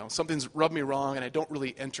don't know, something's rubbed me wrong, and I don't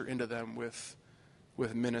really enter into them with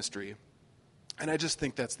ministry. And I just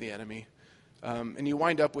think that's the enemy. And you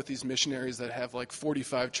wind up with these missionaries that have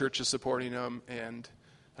 45 churches supporting them, and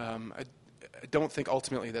I don't think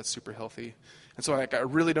ultimately that's super healthy. And so I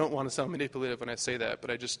really don't want to sound manipulative when I say that, but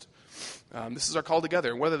this is our call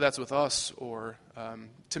together. And whether that's with us or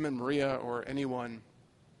Tim and Maria or anyone,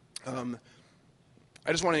 I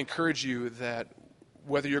just want to encourage you that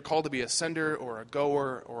whether you're called to be a sender or a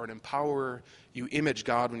goer or an empowerer, you image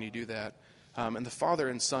God when you do that. And the Father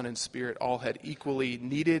and Son and Spirit all had equally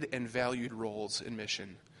needed and valued roles in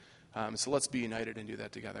mission. So let's be united and do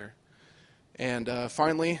that together. And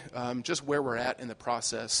finally, just where we're at in the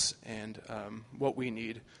process and what we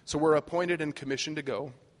need. So we're appointed and commissioned to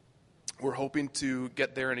go. We're hoping to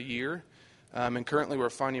get there in a year. And currently we're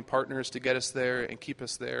finding partners to get us there and keep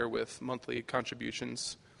us there with monthly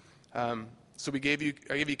contributions. So I gave you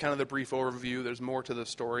kind of the brief overview. There's more to the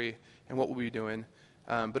story and what we'll be doing.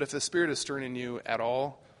 But if the Spirit is stirring in you at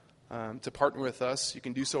all to partner with us, you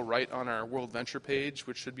can do so right on our World Venture page,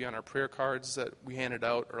 which should be on our prayer cards that we handed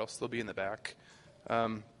out, or else they'll be in the back.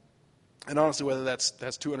 And honestly, whether that's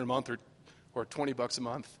 $200 a month or $20 a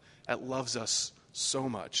month, that loves us so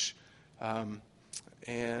much. Or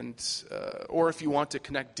if you want to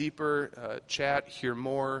connect deeper, chat, hear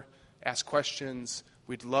more, ask questions,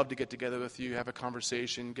 we'd love to get together with you, have a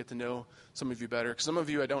conversation, get to know some of you better. Because some of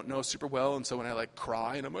you I don't know super well, and so when I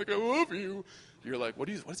cry and I'm like, I love you, you're like, what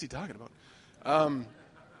is he talking about?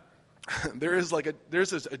 There's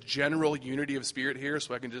a general unity of spirit here,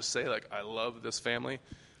 so I can just say I love this family.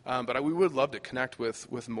 But we would love to connect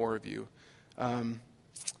with more of you. We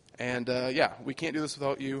can't do this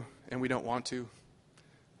without you, and we don't want to.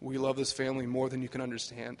 We love this family more than you can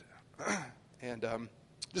understand. And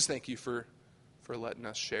just thank you for letting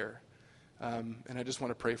us share. And I just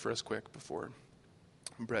want to pray for us quick before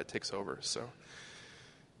Brett takes over. So,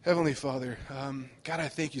 Heavenly Father, God, I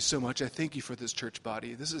thank you so much. I thank you for this church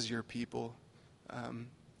body. This is your people.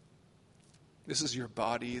 This is your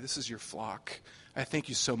body. This is your flock. I thank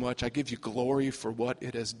you so much. I give you glory for what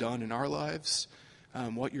it has done in our lives,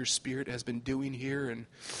 what your Spirit has been doing here.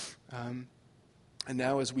 And And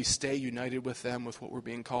now as we stay united with them, with what we're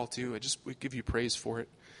being called to, we give you praise for it.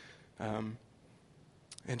 And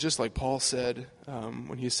just like Paul said,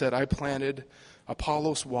 when he said, I planted,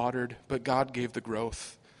 Apollos watered, but God gave the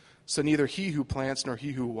growth. So neither he who plants nor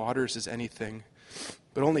he who waters is anything,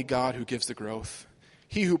 but only God who gives the growth.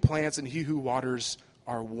 He who plants and he who waters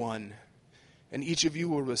are one, and each of you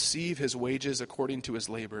will receive his wages according to his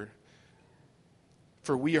labor.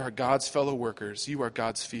 For we are God's fellow workers. You are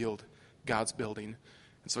God's field, God's building.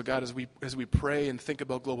 And so, God, as we pray and think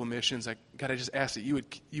about global missions, God, I just ask that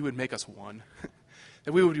you would make us one.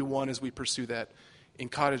 That we would be one as we pursue that in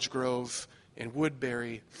Cottage Grove, in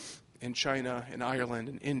Woodbury, in China, in Ireland,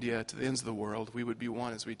 in India, to the ends of the world. We would be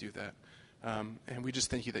one as we do that. And we just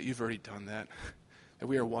thank you that you've already done that, that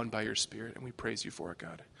we are one by your Spirit, and we praise you for it,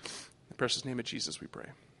 God. In the precious name of Jesus we pray.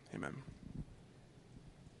 Amen.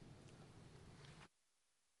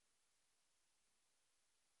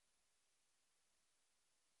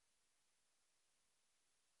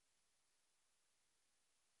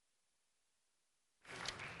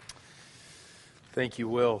 Thank you,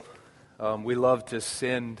 Will. We love to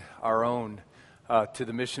send our own to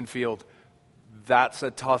the mission field. That's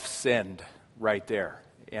a tough send right there,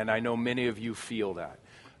 and I know many of you feel that.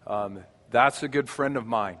 That's a good friend of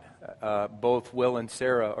mine. Both Will and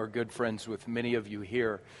Sarah are good friends with many of you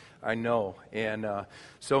here, I know. And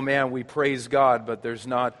so, man, we praise God, but it's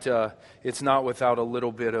not without a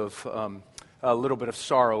little bit of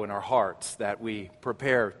sorrow in our hearts that we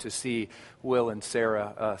prepare to see Will and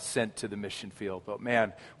Sarah sent to the mission field. But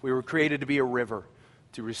man, we were created to be a river,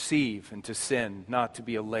 to receive and to send, not to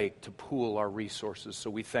be a lake, to pool our resources. So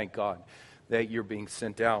we thank God that you're being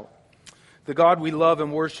sent out. The God we love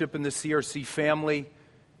and worship in the CRC family,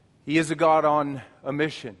 He is a God on a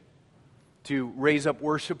mission to raise up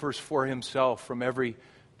worshipers for Himself from every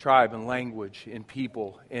tribe and language and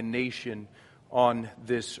people and nation on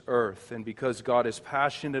this earth. And because God is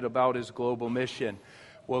passionate about His global mission,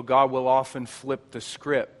 well, God will often flip the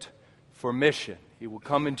script for mission. He will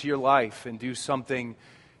come into your life and do something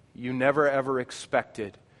you never ever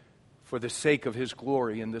expected for the sake of His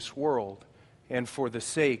glory in this world and for the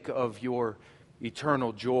sake of your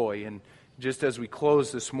eternal joy. And just as we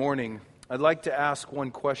close this morning, I'd like to ask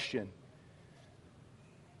one question.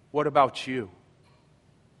 What about you?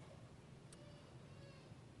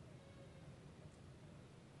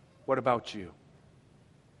 What about you?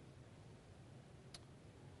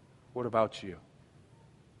 What about you?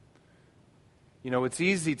 You know, it's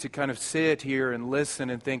easy to kind of sit here and listen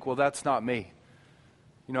and think, well, that's not me.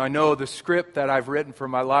 You know, I know the script that I've written for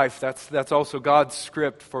my life, that's also God's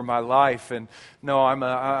script for my life. And no, I'm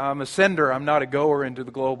a sender. I'm not a goer into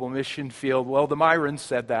the global mission field. Well, the Myrons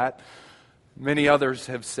said that. Many others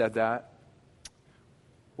have said that.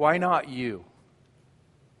 Why not you?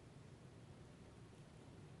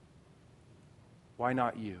 Why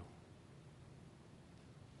not you?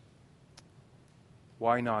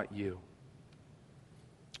 Why not you?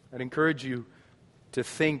 I'd encourage you to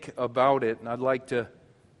think about it, and I'd like to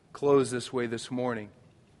close this way this morning.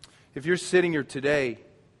 If you're sitting here today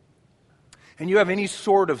and you have any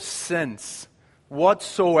sort of sense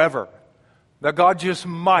whatsoever that God just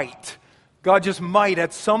might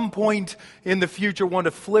at some point in the future want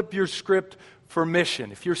to flip your script for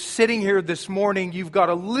mission. If you're sitting here this morning, you've got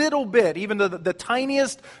a little bit, even the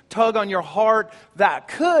tiniest tug on your heart, that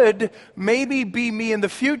could maybe be me in the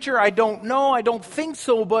future. I don't know. I don't think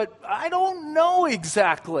so, but I don't know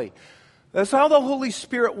exactly. That's how the Holy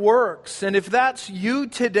Spirit works. And if that's you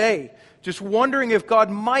today, just wondering if God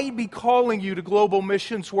might be calling you to global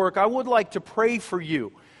missions work, I would like to pray for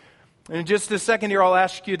you. And in just a second here, I'll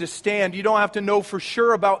ask you to stand. You don't have to know for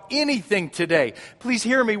sure about anything today. Please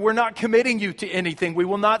hear me. We're not committing you to anything. We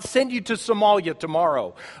will not send you to Somalia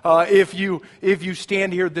tomorrow if you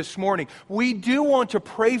stand here this morning. We do want to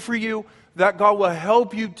pray for you that God will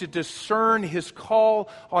help you to discern His call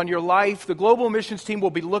on your life. The Global Missions team will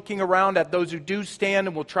be looking around at those who do stand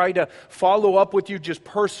and will try to follow up with you just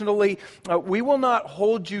personally. We will not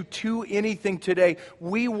hold you to anything today.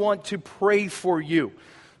 We want to pray for you.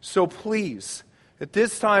 So please, at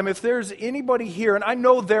this time, if there's anybody here, and I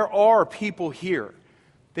know there are people here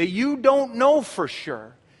that you don't know for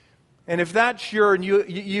sure, and if that's you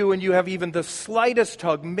and you have even the slightest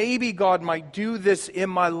tug, maybe God might do this in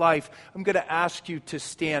my life, I'm going to ask you to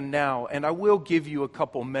stand now, and I will give you a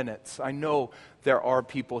couple minutes. I know there are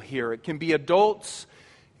people here. It can be adults,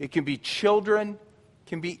 it can be children, it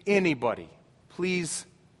can be anybody. Please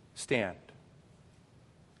stand.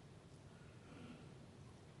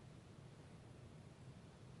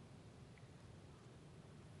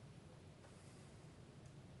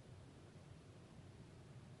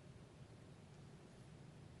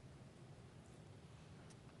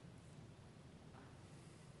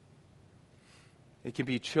 They can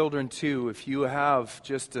be children too. If you have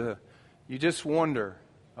you just wonder,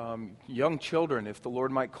 young children, if the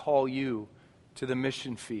Lord might call you to the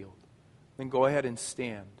mission field, then go ahead and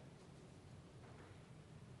stand.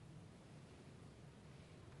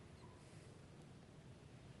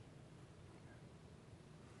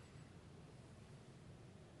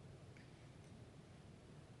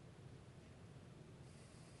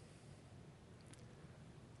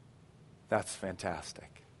 That's fantastic.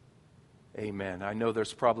 Amen. I know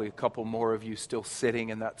there's probably a couple more of you still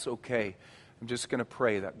sitting, and that's okay. I'm just going to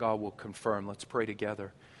pray that God will confirm. Let's pray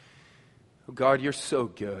together. Oh God, you're so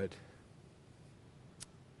good.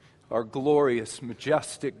 Our glorious,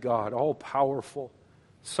 majestic God, all-powerful,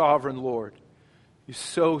 sovereign Lord. You're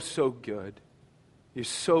so, so good. You're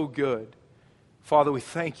so good. Father, we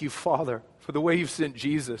thank you, Father, for the way you've sent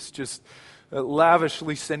Jesus, just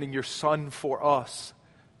lavishly sending your Son for us.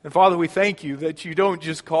 And Father, we thank you that you don't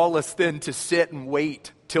just call us then to sit and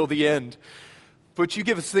wait till the end, but you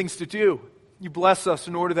give us things to do. You bless us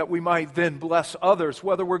in order that we might then bless others,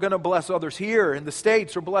 whether we're going to bless others here in the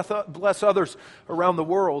States or bless others around the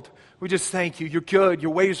world. We just thank you. You're good.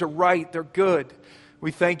 Your ways are right. They're good. We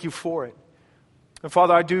thank you for it. And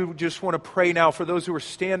Father, I do just want to pray now for those who are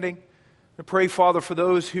standing. I pray, Father, for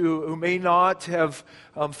those who may not have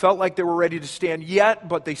felt like they were ready to stand yet,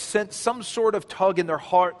 but they sensed some sort of tug in their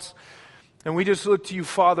hearts. And we just look to you,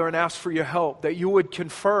 Father, and ask for your help, that you would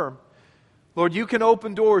confirm. Lord, you can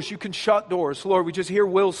open doors, you can shut doors. Lord, we just hear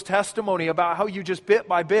Will's testimony about how you just bit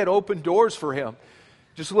by bit opened doors for him.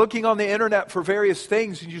 Just looking on the internet for various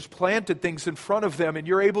things, and you just planted things in front of them, and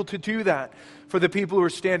you're able to do that for the people who are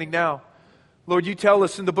standing now. Lord, you tell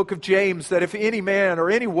us in the book of James that if any man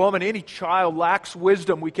or any woman, any child lacks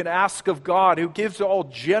wisdom, we can ask of God, who gives all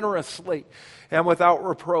generously and without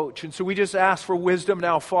reproach. And so we just ask for wisdom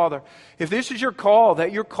now, Father. If this is your call,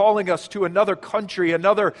 that you're calling us to another country,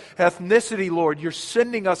 another ethnicity, Lord, you're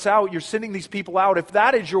sending us out, you're sending these people out. If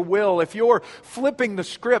that is your will, if you're flipping the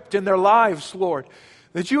script in their lives, Lord,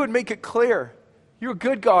 that you would make it clear. You're a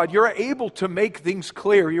good God. You're able to make things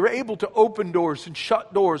clear. You're able to open doors and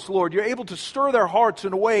shut doors, Lord. You're able to stir their hearts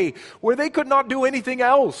in a way where they could not do anything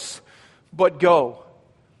else but go.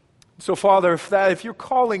 So, Father, if you're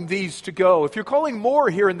calling these to go, if you're calling more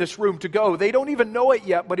here in this room to go, they don't even know it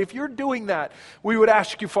yet, but if you're doing that, we would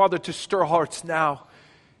ask you, Father, to stir hearts now.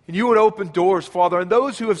 And you would open doors, Father, and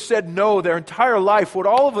those who have said no their entire life would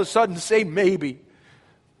all of a sudden say maybe.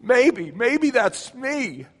 Maybe that's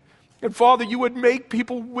me. And Father, you would make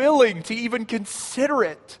people willing to even consider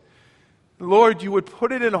it. Lord, you would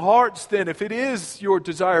put it in hearts then, if it is your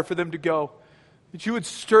desire for them to go, that you would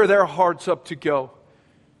stir their hearts up to go.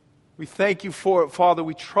 We thank you for it, Father.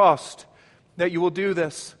 We trust that you will do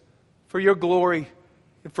this for your glory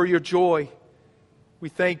and for your joy. We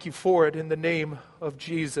thank you for it in the name of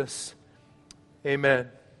Jesus. Amen.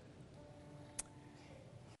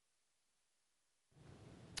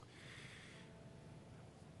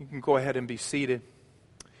 You can go ahead and be seated.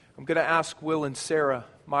 I'm going to ask Will and Sarah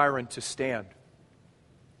Myron to stand.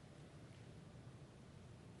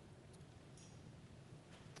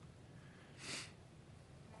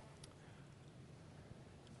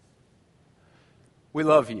 We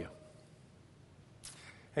love you.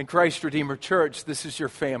 And Christ Redeemer Church, this is your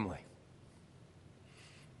family.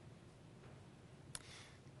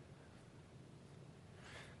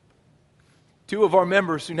 Two of our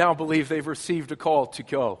members who now believe they've received a call to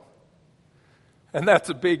go. And that's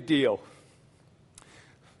a big deal.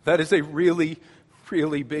 That is a really,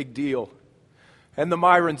 really big deal. And the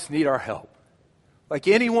Myrons need our help. Like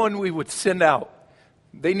anyone we would send out,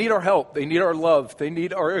 they need our help. They need our love. They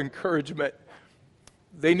need our encouragement.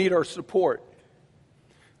 They need our support.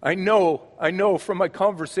 I know from my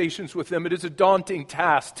conversations with them, it is a daunting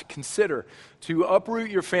task to consider, to uproot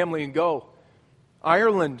your family and go.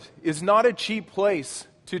 Ireland is not a cheap place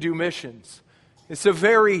to do missions. It's a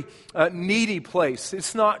very needy place.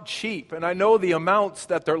 It's not cheap. And I know the amounts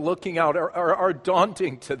that they're looking at are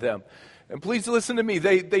daunting to them. And please listen to me.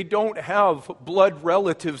 They don't have blood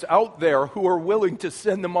relatives out there who are willing to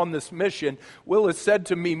send them on this mission. Will has said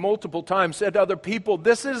to me multiple times, said to other people,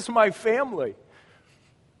 this is my family.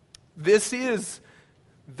 This is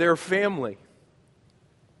their family.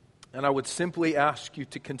 And I would simply ask you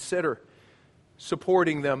to consider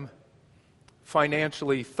supporting them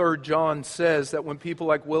financially. 3 John says that when people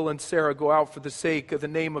like Will and Sarah go out for the sake of the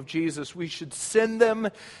name of Jesus, we should send them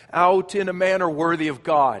out in a manner worthy of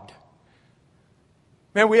God.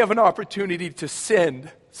 Man, we have an opportunity to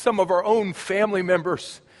send some of our own family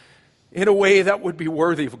members in a way that would be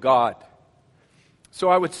worthy of God. So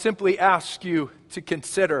I would simply ask you to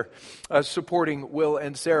consider supporting Will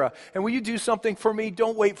and Sarah. And will you do something for me?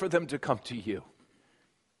 Don't wait for them to come to you.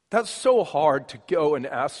 That's so hard to go and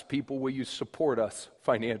ask people, will you support us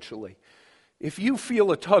financially? If you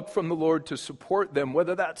feel a tug from the Lord to support them,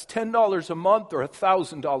 whether that's $10 a month or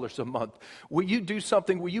 $1,000 a month, will you do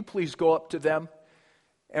something? Will you please go up to them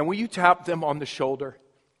and will you tap them on the shoulder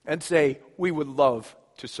and say, we would love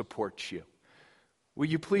to support you? Will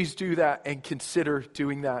you please do that and consider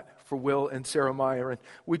doing that for Will and Sarah Meyer? And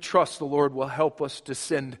we trust the Lord will help us to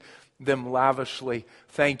send them lavishly.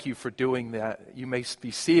 Thank you for doing that. You may be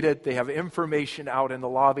seated. They have information out in the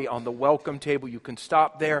lobby on the welcome table. You can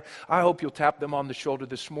stop there. I hope you'll tap them on the shoulder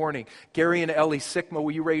this morning. Gary and Ellie Sikma,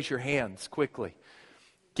 will you raise your hands quickly?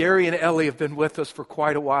 Gary and Ellie have been with us for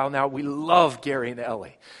quite a while now. We love Gary and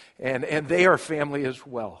Ellie. And they are family as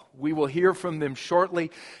well. We will hear from them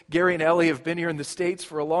shortly. Gary and Ellie have been here in the States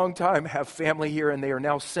for a long time, have family here, and they are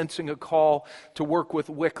now sensing a call to work with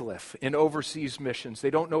Wycliffe in overseas missions.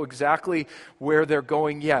 They don't know exactly where they're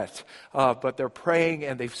going yet, but they're praying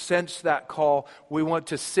and they've sensed that call. We want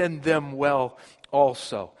to send them well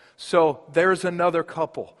also. So there's another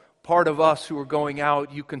couple. Part of us who are going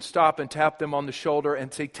out, you can stop and tap them on the shoulder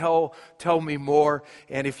and say, tell me more.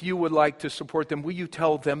 And if you would like to support them, will you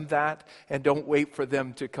tell them that? And don't wait for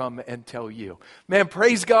them to come and tell you. Man,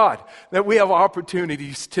 praise God that we have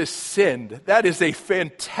opportunities to send. That is a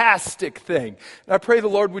fantastic thing. And I pray the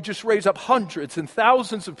Lord would just raise up hundreds and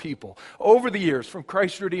thousands of people over the years from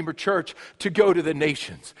Christ Redeemer Church to go to the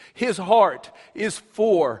nations. His heart is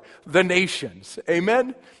for the nations.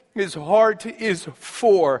 Amen? His heart is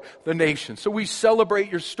for the nation. So we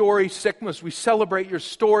celebrate your story, Sikmas. We celebrate your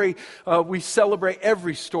story. We celebrate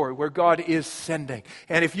every story where God is sending.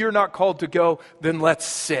 And if you're not called to go, then let's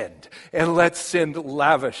send. And let's send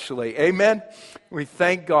lavishly. Amen? We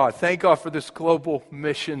thank God. Thank God for this Global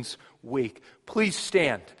Missions Week. Please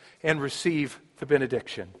stand and receive the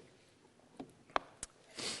benediction.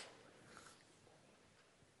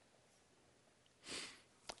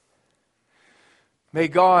 May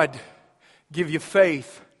God give you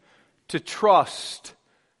faith to trust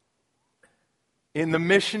in the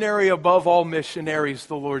missionary above all missionaries,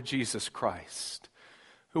 the Lord Jesus Christ,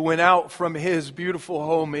 who went out from his beautiful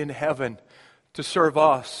home in heaven to serve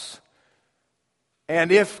us. And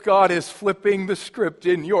if God is flipping the script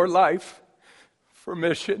in your life for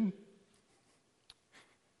mission,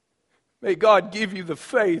 may God give you the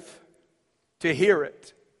faith to hear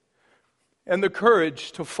it and the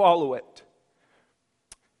courage to follow it.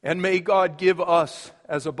 And may God give us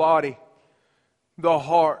as a body the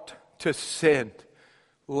heart to send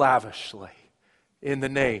lavishly in the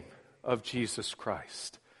name of Jesus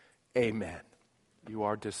Christ. Amen. You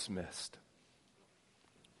are dismissed.